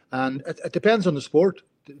 And it depends on the sport,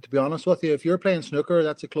 to be honest with you. If you're playing snooker,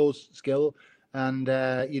 that's a close skill. And,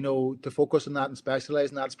 you know, to focus on that and specialise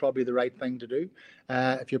in that's probably the right thing to do.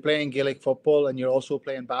 If you're playing Gaelic football and you're also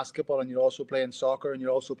playing basketball and you're also playing soccer and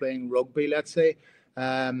you're also playing rugby, let's say,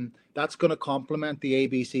 that's going to complement the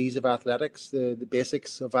ABCs of athletics, the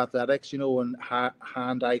basics of athletics, you know, and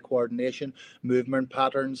hand-eye coordination, movement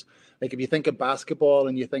patterns. Like if you think of basketball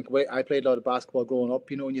and you think, wait, I played a lot of basketball growing up,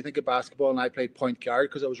 you know, and you think of basketball, and I played point guard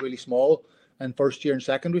because I was really small in first year in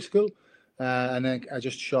secondary school. And then I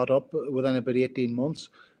just shot up within about 18 months.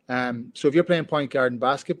 So if you're playing point guard in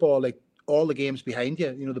basketball, like all the games behind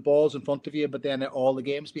you, you know, the ball's in front of you, but then all the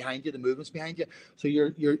games behind you, the movements behind you. So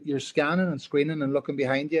you're scanning and screening and looking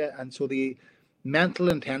behind you. And so the mental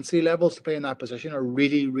intensity levels to play in that position are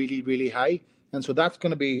really, really, really high. And so there's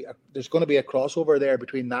going to be a crossover there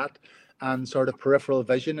between that and sort of peripheral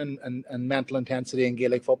vision and mental intensity in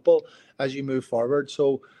Gaelic football as you move forward.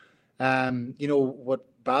 So, you know, what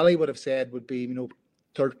Bally would have said would be, you know,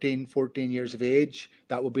 13, 14 years of age,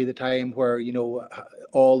 that would be the time where, you know,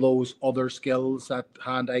 all those other skills, that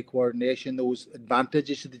hand-eye coordination, those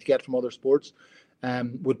advantages that you get from other sports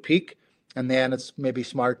would peak. And then it's maybe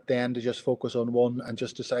smart then to just focus on one and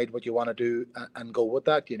just decide what you want to do and go with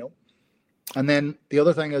that, you know. And then the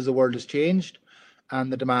other thing is the world has changed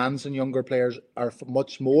and the demands on younger players are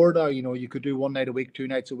much more now. You know, you could do 1 night a week, 2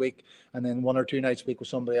 nights a week, and then 1 or 2 nights a week with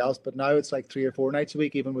somebody else. But now it's like 3 or 4 nights a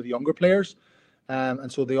week, even with younger players.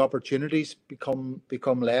 And so the opportunities become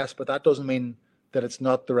less, but that doesn't mean that it's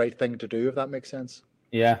not the right thing to do, if that makes sense.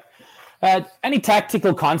 Yeah. Any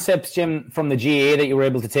tactical concepts, Jim, from the GAA that you were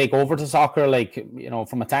able to take over to soccer, like, you know,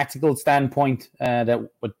 from a tactical standpoint, that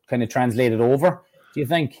would kind of translate it over, do you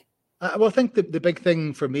think? Well, I think the big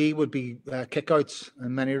thing for me would be kickouts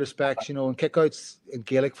in many respects. You know, and kickouts in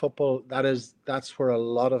Gaelic football, that's where a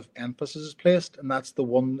lot of emphasis is placed, and that's the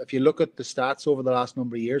one. If you look at the stats over the last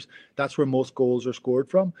number of years, that's where most goals are scored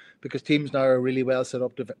from, because teams now are really well set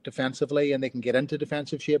up defensively, and they can get into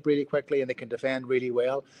defensive shape really quickly, and they can defend really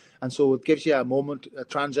well, and so it gives you a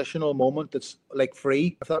transitional moment that's like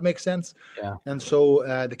free, if that makes sense. Yeah. And so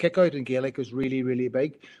the kick-out in Gaelic is really, really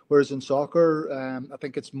big, whereas in soccer, I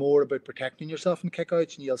think it's more about protecting yourself in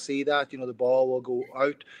kick-outs, and you'll see that, you know, the ball will go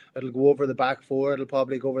out, it'll go over the back four, it'll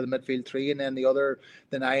probably go over the midfield three, and then the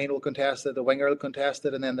 9 will contest it, the winger will contest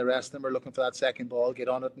it, and then the rest of them are looking for that second ball, get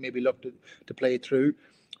on it, and maybe look to play through.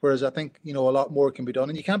 Whereas I think, you know, a lot more can be done,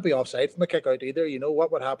 and you can't be offside from a kick out either. You know,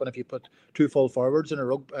 what would happen if you put 2 full forwards in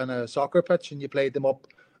a soccer pitch and you played them up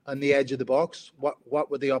on the edge of the box?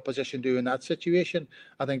 What would the opposition do in that situation?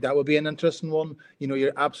 I think that would be an interesting one. You know,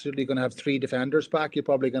 you're absolutely going to have 3 defenders back. You're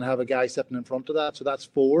probably going to have a guy sitting in front of that, so that's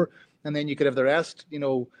 4, and then you could have the rest, you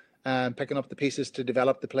know, picking up the pieces to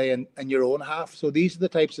develop the play in your own half. So these are the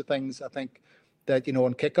types of things I think that, you know,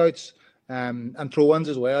 in kickouts and throw-ins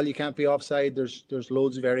as well, you can't be offside. There's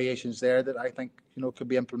loads of variations there that I think, you know, could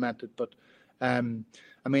be implemented. But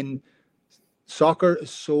I mean, soccer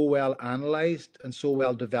is so well analysed and so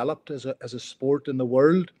well developed as a sport in the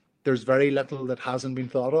world. There's very little that hasn't been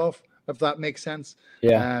thought of, if that makes sense.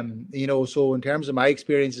 Yeah. You know, so in terms of my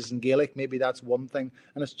experiences in Gaelic, maybe that's one thing,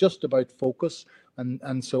 and it's just about focus.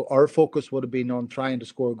 And so our focus would have been on trying to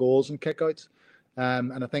score goals and kickouts.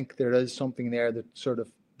 And I think there is something there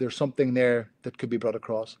there's something there that could be brought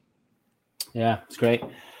across. Yeah, it's great.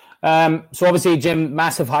 So obviously, Jim,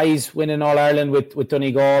 massive highs winning All Ireland with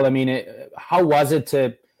Donegal. I mean, how was it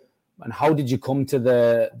and how did you come to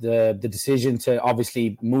the decision to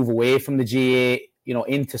obviously move away from the GAA, you know,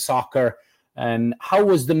 into soccer? And how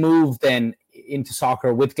was the move then into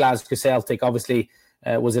soccer with Glasgow Celtic? Obviously,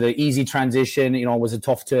 was it an easy transition? You know, was it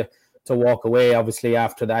tough to walk away, obviously,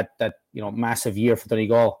 after that you know, massive year for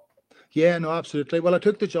Donegal? Yeah, no, absolutely. Well, I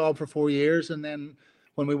took the job for 4 years, and then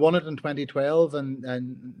when we won it in 2012,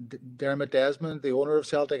 and Dermot Desmond, the owner of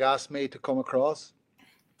Celtic, asked me to come across,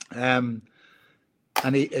 and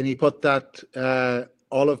he put that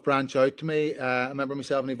olive branch out to me. I remember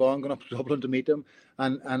myself and Yvonne going up to Dublin to meet him,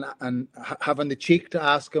 and having the cheek to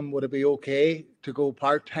ask him, would it be okay to go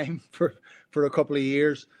part-time for a couple of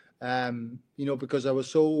years? You know, because I was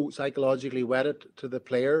so psychologically wedded to the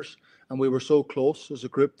players, and we were so close as a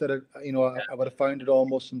group that I would have found it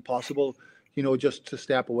almost impossible, you know, just to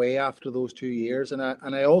step away after those 2 years. And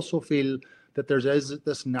I also feel that there is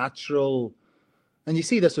this natural, and you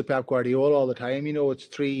see this with Pep Guardiola all the time, you know, it's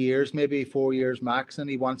 3 years, maybe 4 years max, and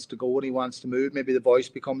he wants to go and he wants to move. Maybe the voice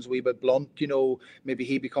becomes a wee bit blunt, you know, maybe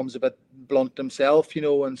he becomes a bit blunt himself, you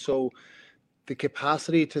know, and so the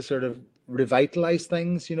capacity to sort of revitalize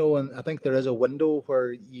things, you know, and I think there is a window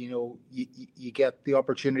where, you know, you get the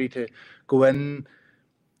opportunity to go in,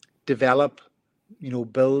 develop, you know,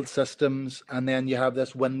 build systems, and then you have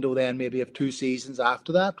this window then maybe of 2 seasons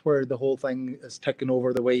after that where the whole thing is ticking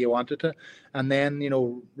over the way you want it to. And then, you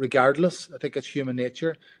know, regardless, I think it's human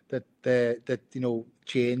nature that you know,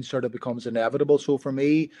 change sort of becomes inevitable. So for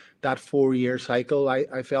me, that 4-year cycle,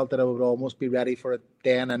 I felt that I would almost be ready for it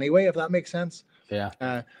then anyway, if that makes sense.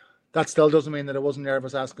 Yeah. That still doesn't mean that I wasn't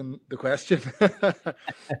nervous asking the question.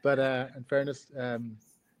 But in fairness,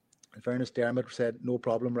 Dermot said no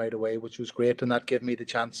problem right away, which was great. And that gave me the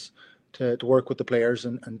chance to work with the players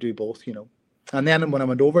and do both, you know. And then when I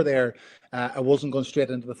went over there, I wasn't going straight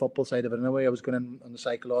into the football side of it anyway. I was going in on the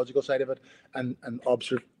psychological side of it and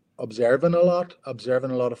observing a lot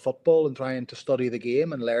of football and trying to study the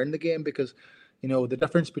game and learn the game, because, you know, the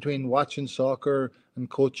difference between watching soccer and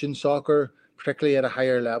coaching soccer, particularly at a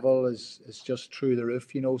higher level, is just through the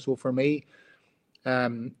roof, you know. So for me,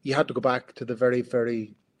 you had to go back to the very,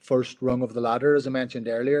 very first rung of the ladder, as I mentioned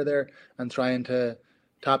earlier there, and trying to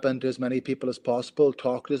tap into as many people as possible,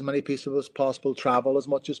 talk to as many people as possible, travel as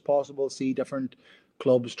much as possible, see different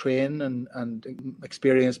clubs train and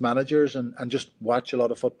experience managers, and just watch a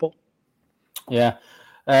lot of football. Yeah.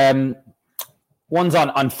 One's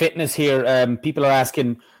on fitness here. People are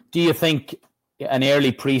asking, do you think an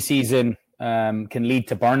early preseason can lead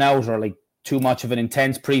to burnout, or like too much of an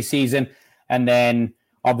intense preseason? And then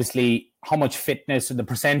obviously, how much fitness or the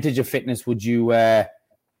percentage of fitness would you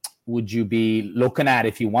be looking at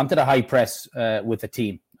if you wanted a high press with a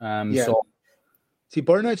team? So see,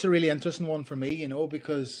 burnout's a really interesting one for me, you know,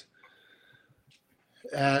 because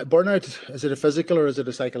Burnout, is it a physical or is it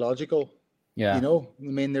a psychological? Yeah. You know,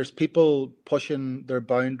 I mean, there's people pushing their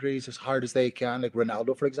boundaries as hard as they can, like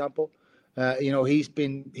Ronaldo, for example. You know, he's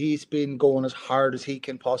been going as hard as he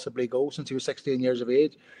can possibly go since he was 16 years of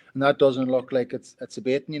age, and that doesn't look like it's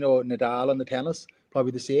abating. You know, Nadal in the tennis,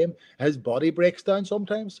 probably the same. His body breaks down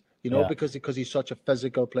sometimes, you know, because he's such a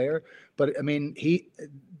physical player. But I mean,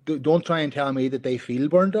 don't try and tell me that they feel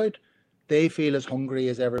burned out. They feel as hungry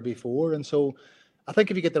as ever before, and so I think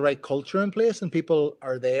if you get the right culture in place and people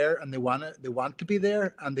are there and they want to be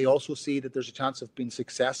there, and they also see that there's a chance of being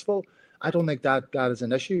successful, I don't think that is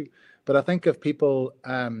an issue. But I think if people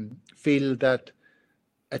feel that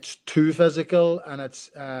it's too physical and it's,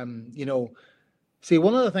 you know, see,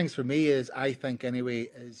 one of the things for me is, I think anyway,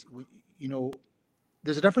 is, you know,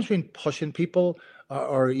 there's a difference between pushing people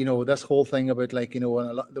or you know, this whole thing about, like, you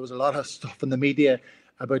know, there was a lot of stuff in the media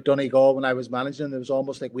about Donegal when I was managing. It was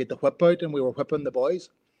almost like we had the whip out and we were whipping the boys.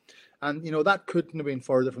 And, you know, that couldn't have been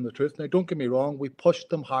further from the truth. Now, don't get me wrong, we pushed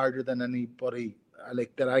them harder than anybody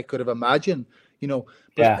like that I could have imagined. You know,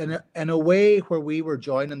 but in a way where we were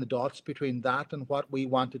joining the dots between that and what we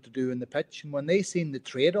wanted to do in the pitch. And when they seen the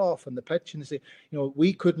trade-off in the pitch and they say, you know,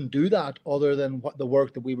 we couldn't do that other than what the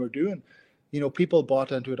work that we were doing, you know, people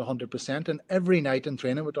bought into it 100%. And every night in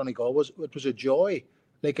training with Donegal it was a joy.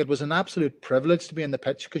 Like, it was an absolute privilege to be in the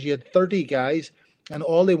pitch because you had 30 guys and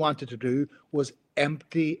all they wanted to do was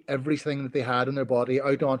empty everything that they had in their body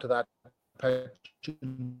out onto that pitch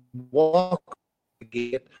and walk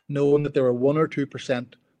gate, knowing that they were 1 or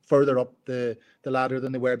 2% further up the ladder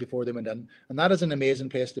than they were before they went in. And that is an amazing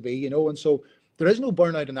place to be, you know. And so there is no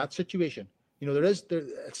burnout in that situation. You know,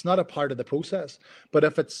 it's not a part of the process. But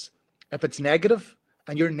if it's negative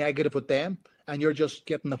and you're negative with them and you're just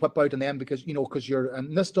getting the whip out on them because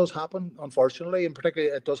and this does happen, unfortunately, and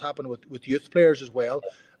particularly it does happen with youth players as well.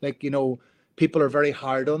 Like, you know, people are very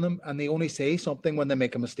hard on them and they only say something when they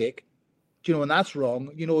make a mistake. You know, and that's wrong.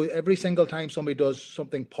 You know, every single time somebody does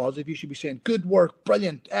something positive, you should be saying, good work,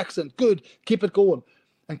 brilliant, excellent, good, keep it going,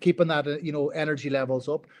 and keeping that, you know, energy levels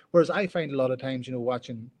up. Whereas I find a lot of times, you know,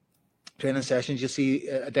 watching training sessions, you see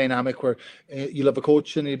a dynamic where you'll have a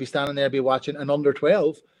coach and he'll be standing there, be watching an under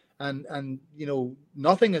 12, and you know,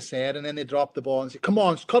 nothing is said, and then they drop the ball and say, come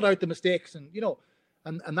on, cut out the mistakes, and, you know,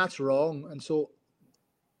 and that's wrong. And so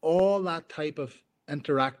all that type of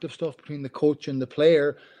interactive stuff between the coach and the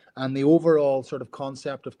player, and the overall sort of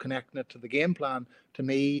concept of connecting it to the game plan, to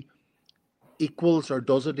me, equals or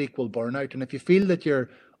doesn't equal burnout. And if you feel that you're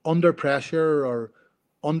under pressure or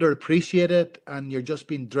underappreciated and you're just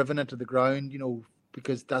being driven into the ground, you know,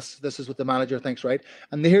 because this is what the manager thinks, right?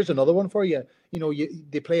 And here's another one for you. You know,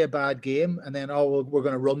 they play a bad game and then, well, we're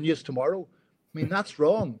going to run you tomorrow. I mean, that's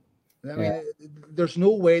wrong. I mean, there's no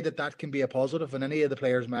way that can be a positive in any of the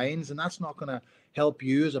players' minds, and that's not going to help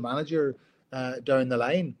you as a manager down the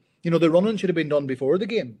line. You know, the running should have been done before the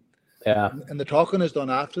game. Yeah. And the talking is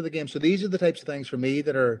done after the game. So these are the types of things for me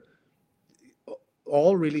that are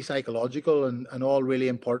all really psychological and all really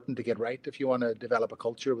important to get right if you want to develop a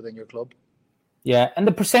culture within your club. Yeah. And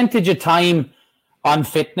the percentage of time on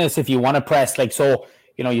fitness, if you want to press, like, so,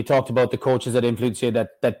 you know, you talked about the coaches that influence you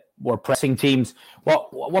that were pressing teams.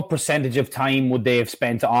 What percentage of time would they have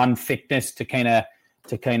spent on fitness to kind of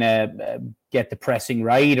get the pressing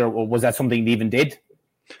right, or was that something they even did?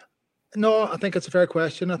 No, I think it's a fair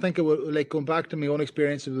question. I think it would, like, going back to my own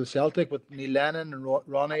experiences with Celtic, with Neil Lennon and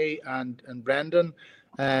Ronnie and Brendan,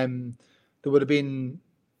 there would have been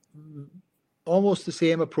almost the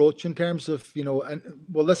same approach in terms of, you know, and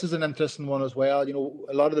well, this is an interesting one as well. You know,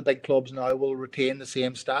 a lot of the big clubs now will retain the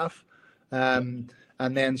same staff.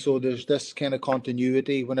 And then so there's this kind of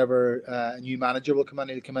continuity whenever a new manager will come in,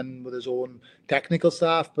 he'll come in with his own technical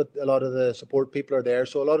staff, but a lot of the support people are there.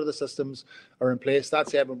 So a lot of the systems are in place. That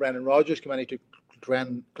said, when Brendan Rodgers came in, he took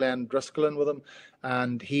Glenn Driscoll in with him.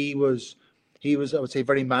 And he was, I would say,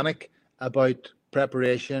 very manic about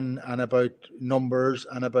preparation and about numbers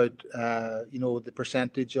and about, you know, the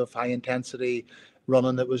percentage of high intensity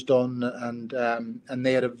running that was done. And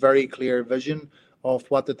they had a very clear vision of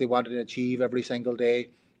what that they wanted to achieve every single day.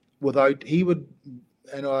 I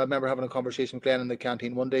remember having a conversation with Glenn in the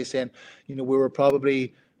canteen one day saying, you know, we were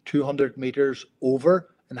probably 200 meters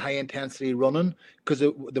over in high intensity running because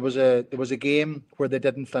there was a game where they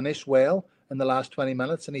didn't finish well in the last 20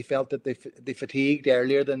 minutes, and he felt that they fatigued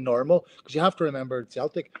earlier than normal. Because you have to remember,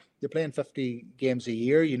 Celtic, they're playing 50 games a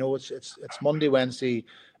year. You know, it's Monday, Wednesday,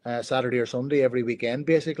 Saturday or Sunday every weekend,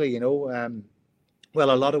 basically. You know,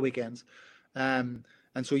 well, a lot of weekends. And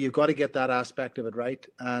so you've got to get that aspect of it right.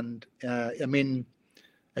 And I mean,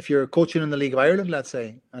 if you're coaching in the League of Ireland, let's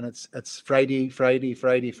say, and it's Friday,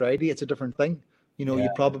 it's a different thing. You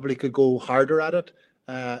probably could go harder at it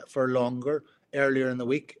for longer earlier in the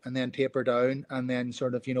week, and then taper down, and then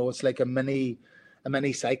sort of, it's like a mini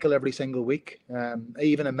cycle every single week,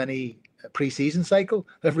 even a mini pre-season cycle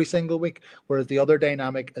every single week. Whereas the other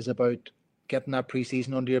dynamic is about getting that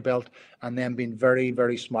pre-season under your belt, and then being very,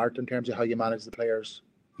 very smart in terms of how you manage the players,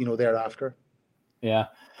 thereafter. Yeah,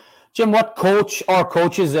 Jim, what coach or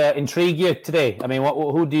coaches intrigue you today? I mean,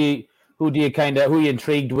 who are you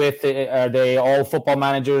intrigued with? Are they all football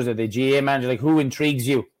managers? Are they GA managers? Like, who intrigues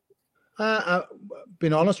you?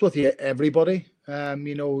 Being honest with you, everybody.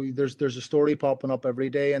 There's a story popping up every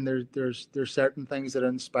day, and there's certain things that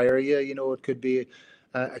inspire you. It could be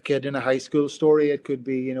a kid in a high school story. It could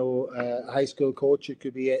be, a high school coach. It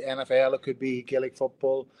could be NFL. It could be Gaelic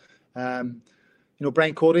football.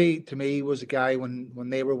 Brian Cody, to me, was a guy when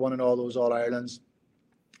they were winning all those All-Irelands.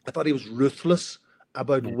 I thought he was ruthless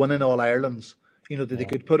about winning All-Irelands. That they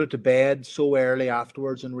could put it to bed so early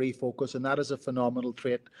afterwards and refocus, and that is a phenomenal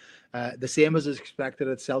trait. The same as is expected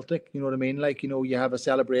at Celtic, you know what I mean? Like, you have a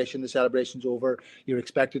celebration, the celebration's over, you're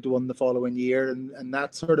expected to win the following year, and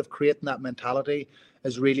that sort of creating that mentality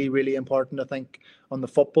is really, really important. I think on the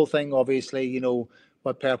football thing, obviously,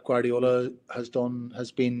 what Pep Guardiola has done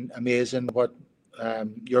has been amazing. What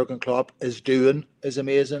Jurgen Klopp is doing is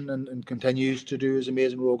amazing, and continues to do is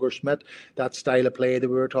amazing. Roger Schmidt, that style of play that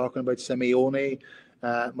we were talking about, Simeone,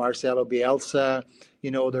 Marcelo Bielsa,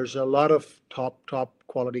 there's a lot of top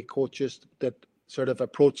quality coaches that sort of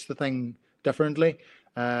approach the thing differently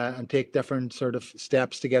and take different sort of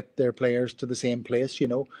steps to get their players to the same place,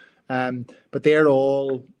 but they're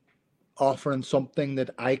all offering something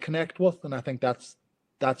that I connect with, and I think that's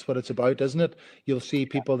what it's about, isn't it? You'll see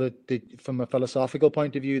people that from a philosophical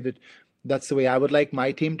point of view, that's the way I would like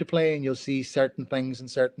my team to play, and you'll see certain things in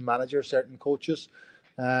certain managers, certain coaches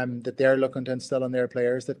that they're looking to instill in their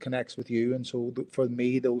players that connects with you. And so for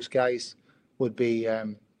me, those guys would be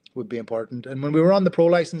important. And when we were on the pro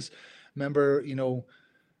license, remember,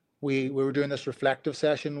 we were doing this reflective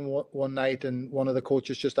session one night, and one of the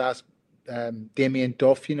coaches just asked Damien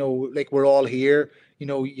Duff, like, we're all here,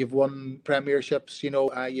 you've won premierships,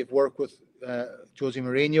 you've worked with Jose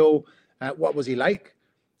Mourinho, what was he like,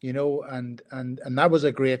 and that was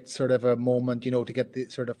a great sort of a moment, to get the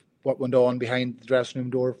sort of what went on behind the dressing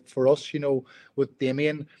room door for us, with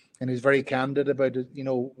Damien, and he's very candid about it,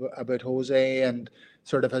 about Jose and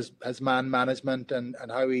sort of his man management and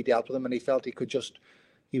how he dealt with him, and he felt he would just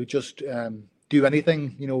do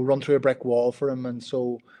anything, run through a brick wall for him. And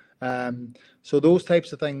so those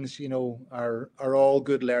types of things, are all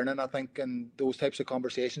good learning, I think, and those types of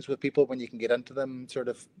conversations with people, when you can get into them, sort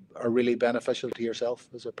of are really beneficial to yourself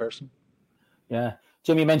as a person. Yeah.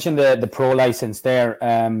 Jim, you mentioned the pro license there.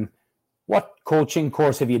 What coaching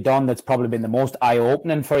course have you done that's probably been the most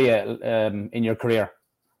eye-opening for you in your career?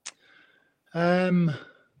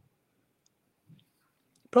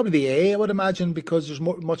 Probably the A, I would imagine, because there's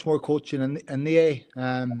much more coaching in the A,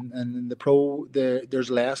 and in the pro, there's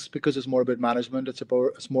less, because it's more about management. It's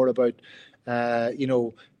more about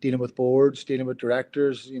dealing with boards, dealing with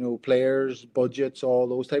directors, players, budgets, all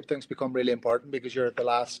those type of things become really important, because you're at the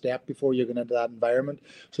last step before you get into that environment.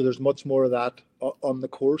 So there's much more of that on the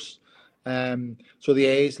course. So the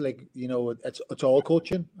A is like, it's all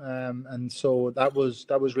coaching, and so that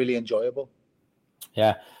was really enjoyable.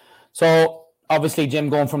 Yeah. So obviously, Jim,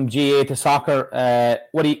 going from GA to soccer,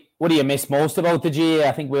 what do you miss most about the GA?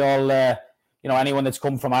 I think we all, anyone that's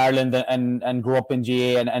come from Ireland and grew up in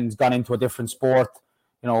GA and gone into a different sport,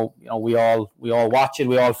 we all watch it,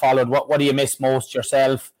 we all follow it. What do you miss most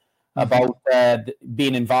yourself about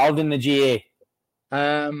being involved in the GA?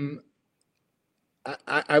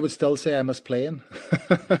 I would still say I miss playing,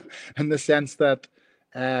 in the sense that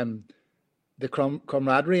the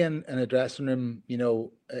camaraderie in a dressing room,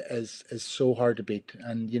 is so hard to beat.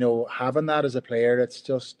 And, having that as a player, it's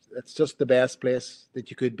just the best place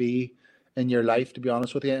that you could be in your life, to be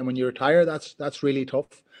honest with you. And when you retire, that's really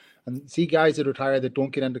tough. And see guys that retire that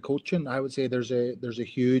don't get into coaching, I would say there's a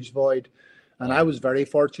huge void. And I was very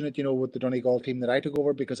fortunate, with the Donegal team that I took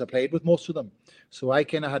over, because I played with most of them. So I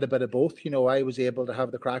kind of had a bit of both. I was able to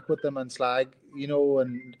have the crack with them and slag,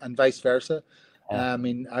 and vice versa. I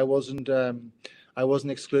mean, I wasn't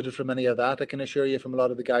excluded from any of that, I can assure you, from a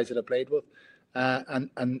lot of the guys that I played with.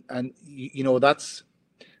 And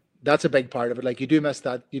that's a big part of it. Like, you do miss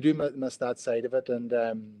that side of it. And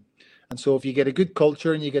so if you get a good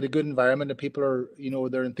culture and you get a good environment, and people are,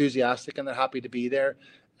 they're enthusiastic and they're happy to be there,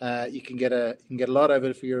 you can get a lot out of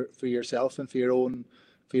it for yourself and for your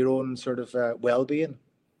own sort of well-being.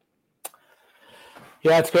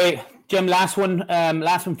 Yeah, it's great, Jim. Last one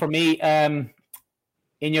for me.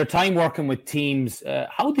 in your time working with teams,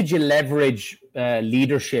 how did you leverage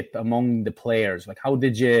leadership among the players? Like, how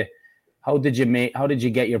did you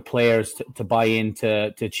get your players to buy in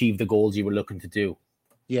to achieve the goals you were looking to do?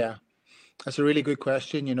 Yeah, that's a really good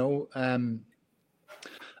question.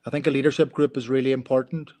 I think a leadership group is really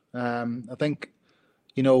important. I think,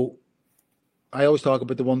 I always talk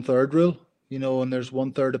about the 1/3 rule, and there's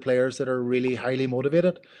 1/3 of players that are really highly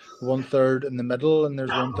motivated, 1/3 in the middle, and there's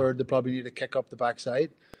 1/3 that probably need to kick up the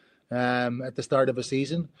backside at the start of a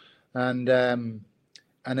season. And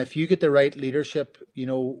if you get the right leadership,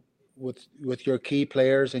 with your key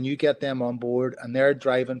players, and you get them on board and they're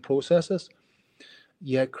driving processes,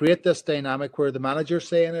 you create this dynamic where the manager's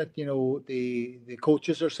saying it, the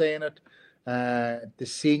coaches are saying it, the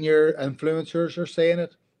senior influencers are saying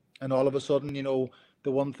it, and all of a sudden,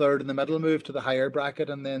 the 1/3 in the middle move to the higher bracket,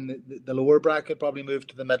 and then the lower bracket probably move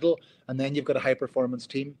to the middle, and then you've got a high performing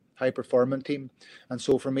team. And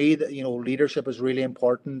so for me, leadership is really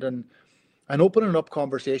important, and opening up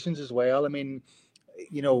conversations as well. I mean,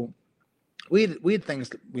 we had things,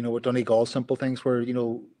 with Donegal, simple things where,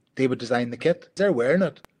 they would design the kit. They're wearing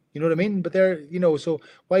it. You know what I mean? But they're, so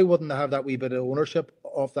why wouldn't they have that wee bit of ownership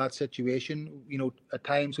of that situation? At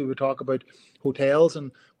times we would talk about hotels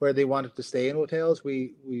and where they wanted to stay in hotels.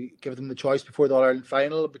 We give them the choice before the All-Ireland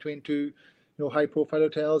final between two, high-profile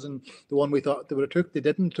hotels, and the one we thought they would have they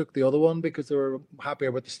took the other one because they were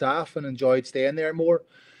happier with the staff and enjoyed staying there more.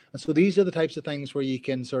 And so these are the types of things where you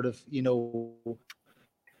can sort of,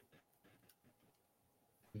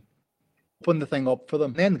 open the thing up for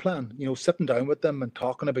them. Then the plan, sitting down with them and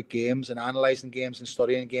talking about games and analysing games and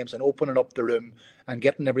studying games and opening up the room and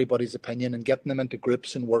getting everybody's opinion and getting them into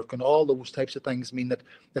groups and work and all those types of things mean that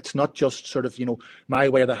it's not just sort of, my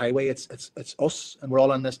way or the highway. It's us, and we're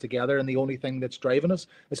all in this together, and the only thing that's driving us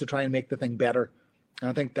is to try and make the thing better. And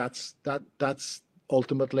I think that's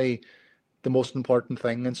ultimately the most important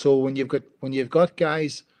thing. And so when you've got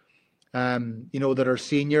guys that are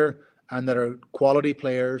senior and that are quality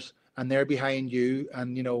players, and they're behind you,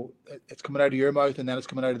 and it's coming out of your mouth and then it's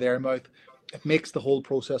coming out of their mouth, it makes the whole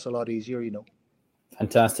process a lot easier.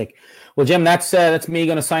 Fantastic. Well, Jim, that's me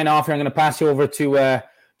going to sign off here. I'm going to pass you over to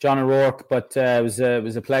John O'Rourke, but it was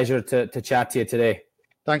a pleasure to chat to you today.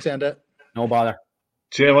 Thanks, Enda. No bother.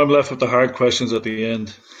 Jim, I'm left with the hard questions at the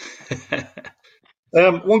end.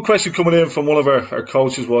 One question coming in from one of our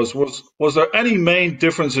coaches was there any main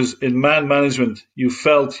differences in man management you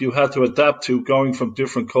felt you had to adapt to going from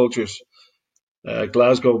different cultures,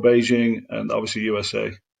 Glasgow, Beijing, and obviously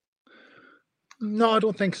USA? No, I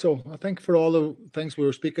don't think so. I think for all the things we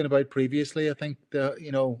were speaking about previously, I think that,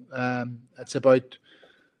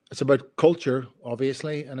 it's about culture,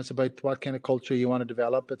 obviously, and it's about what kind of culture you want to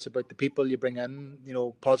develop. It's about the people you bring in.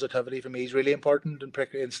 Positivity for me is really important, and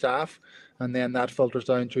particularly in staff, and then that filters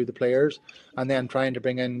down through the players, and then trying to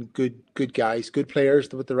bring in good guys, good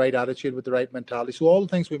players with the right attitude, with the right mentality. So all the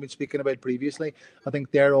things we've been speaking about previously, I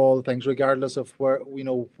think they're all the things, regardless of where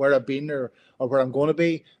I've been or where I'm going to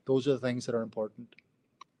be. Those are the things that are important.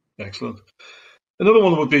 Excellent. Another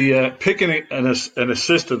one would be picking an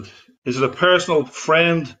assistant. Is it a personal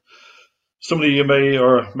friend, somebody you may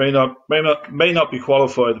or may not be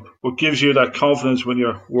qualified, but gives you that confidence when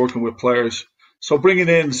you're working with players? So bringing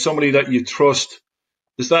in somebody that you trust,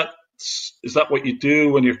 is that what you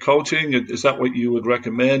do when you're coaching? Is that what you would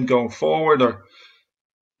recommend going forward? Or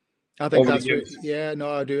I think I do.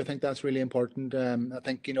 I think that's really important. I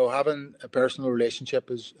think having a personal relationship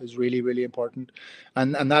is really, really important,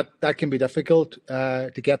 and that can be difficult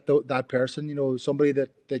to get that person. Somebody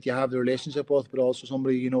that you have the relationship with, but also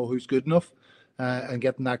somebody who's good enough, and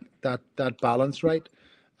getting that balance right.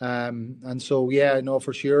 And so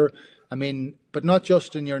for sure. I mean, but not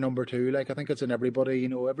just in your number two. Like, I think it's in everybody.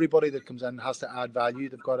 Everybody that comes in has to add value.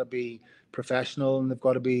 They've got to be professional, and they've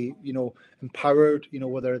got to be, empowered.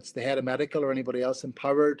 Whether it's the head of medical or anybody else,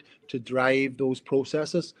 empowered to drive those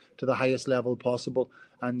processes to the highest level possible,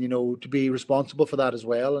 and to be responsible for that as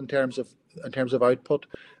well in terms of output.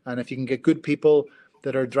 And if you can get good people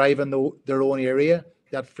that are driving their own area,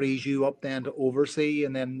 that frees you up then to oversee,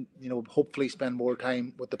 and then hopefully spend more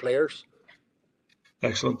time with the players.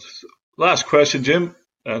 Excellent. Last question, Jim,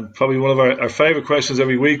 and probably one of our favourite questions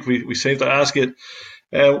every week. We seem to ask it.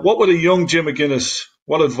 What would a young Jim McGuinness,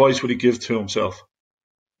 what advice would he give to himself?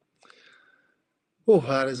 Oh,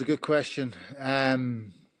 that is a good question. A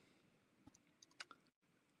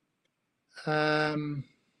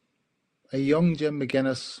young Jim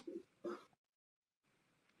McGuinness.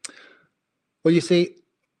 Well, you see,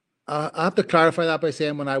 I have to clarify that by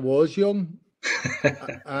saying when I was young,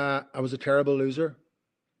 I was a terrible loser.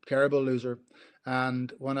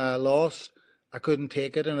 And when I lost, I couldn't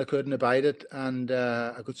take it and I couldn't abide it, and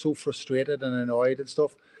I got so frustrated and annoyed and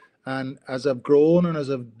stuff. And as I've grown and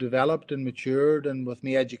as I've developed and matured, and with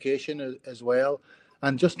my education as well,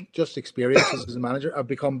 and just experiences as a manager, I've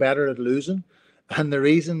become better at losing. And the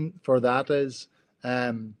reason for that is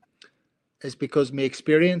because my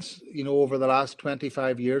experience, over the last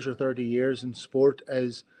 25 years or 30 years in sport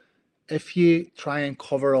is, if you try and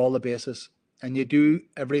cover all the bases and you do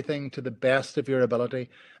everything to the best of your ability,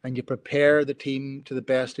 and you prepare the team to the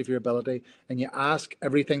best of your ability, and you ask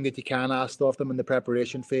everything that you can ask of them in the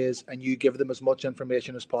preparation phase, and you give them as much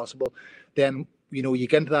information as possible, then, you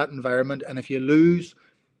get into that environment. And if you lose,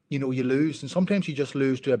 you lose. And sometimes you just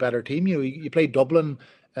lose to a better team. You play Dublin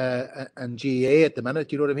and GAA at the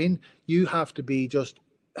minute, you know what I mean? You have to be just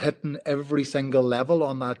hitting every single level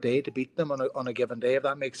on that day to beat them on a given day, if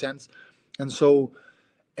that makes sense. And so,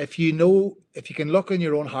 if you can look in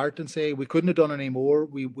your own heart and say, we couldn't have done any more,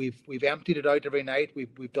 we've emptied it out every night,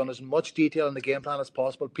 we've done as much detail in the game plan as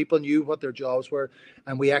possible, people knew what their jobs were,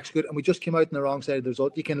 and we executed, and we just came out on the wrong side of the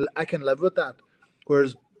result, I can live with that.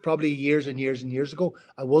 Whereas probably years and years and years ago,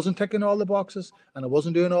 I wasn't ticking all the boxes and I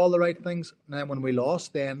wasn't doing all the right things, and then when we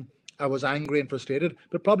lost, then I was angry and frustrated,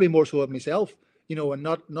 but probably more so of myself,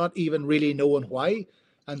 and not even really knowing why.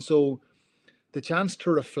 And so the chance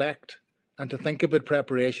to reflect and to think about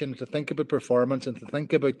preparation, to think about performance, and to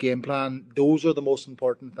think about game plan, those are the most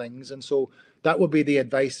important things. And so that would be the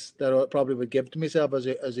advice that I probably would give to myself as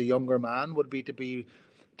a younger man, would be to be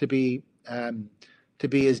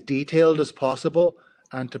as detailed as possible,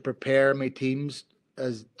 and to prepare my teams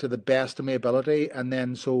as to the best of my ability. And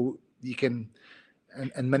then so you can,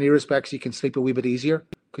 in many respects, you can sleep a wee bit easier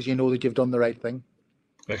because you know that you've done the right thing.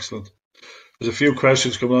 Excellent. There's a few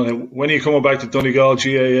questions coming on. When are you coming back to Donegal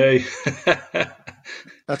GAA?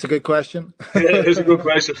 That's a good question. Yeah, it's a good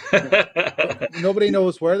question. Nobody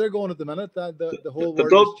knows where they're going at the minute. The whole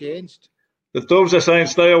world has changed. The Dubs are saying,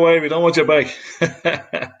 stay away, we don't want you back.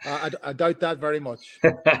 I doubt that very much.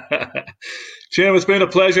 Jim, it's been a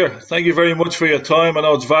pleasure. Thank you very much for your time. I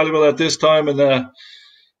know it's valuable at this time, and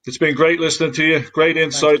it's been great listening to you. Great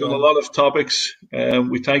insight on a lot of topics.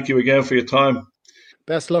 We thank you again for your time.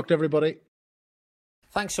 Best luck to everybody.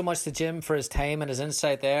 Thanks so much to Jim for his time and his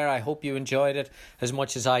insight there. I hope you enjoyed it as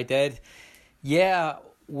much as I did. Yeah,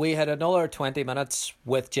 we had another 20 minutes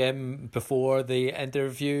with Jim before the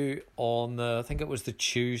interview on I think it was the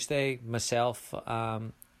Tuesday, myself,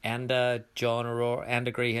 Enda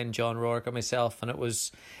Grehan, John Rourke and myself, and it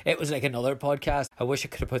was like another podcast. I wish I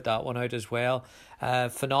could have put that one out as well.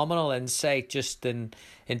 Phenomenal insight just in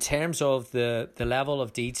terms of the level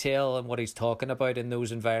of detail and what he's talking about in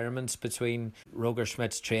those environments between Roger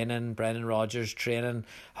Schmidt's training, Brendan Rodgers' training,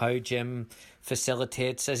 how Jim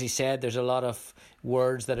facilitates. As he said, there's a lot of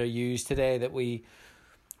words that are used today that we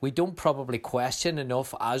don't probably question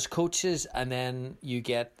enough as coaches, and then you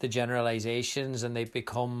get the generalizations and they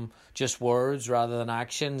become just words rather than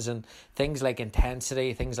actions. And things like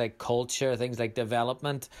intensity, things like culture, things like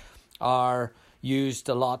development are used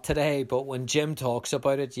a lot today. But when Jim talks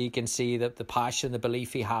about it, you can see that the passion, the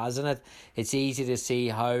belief he has in it. It's easy to see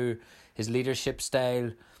how his leadership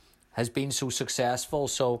style has been so successful.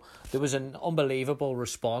 So there was an unbelievable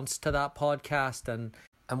response to that podcast, and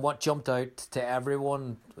what jumped out to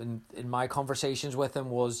everyone in my conversations with him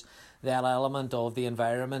was that element of the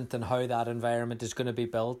environment and how that environment is going to be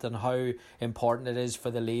built, and how important it is for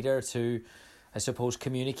the leader to, I suppose,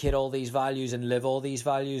 communicate all these values and live all these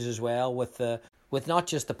values as well, with not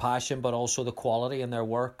just the passion but also the quality in their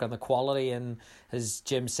work, and the quality in, as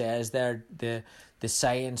Jim says there, the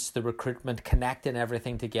science, the recruitment, connecting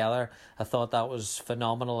everything together. I thought that was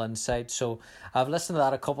phenomenal insight. So I've listened to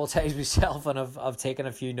that a couple of times myself, and I've taken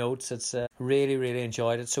a few notes. It's really, really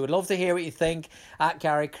enjoyed it. So we'd love to hear what you think. At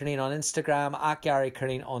Gary Curneen on Instagram, at Gary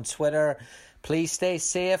Curneen on Twitter. Please stay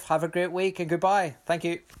safe. Have a great week, and goodbye. Thank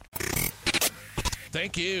you.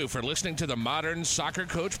 Thank you for listening to the Modern Soccer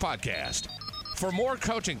Coach Podcast. For more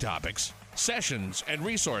coaching topics, sessions, and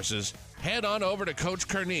resources, head on over to Coach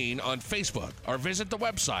Curneen on Facebook or visit the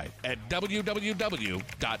website at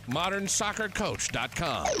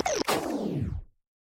www.modernsoccercoach.com.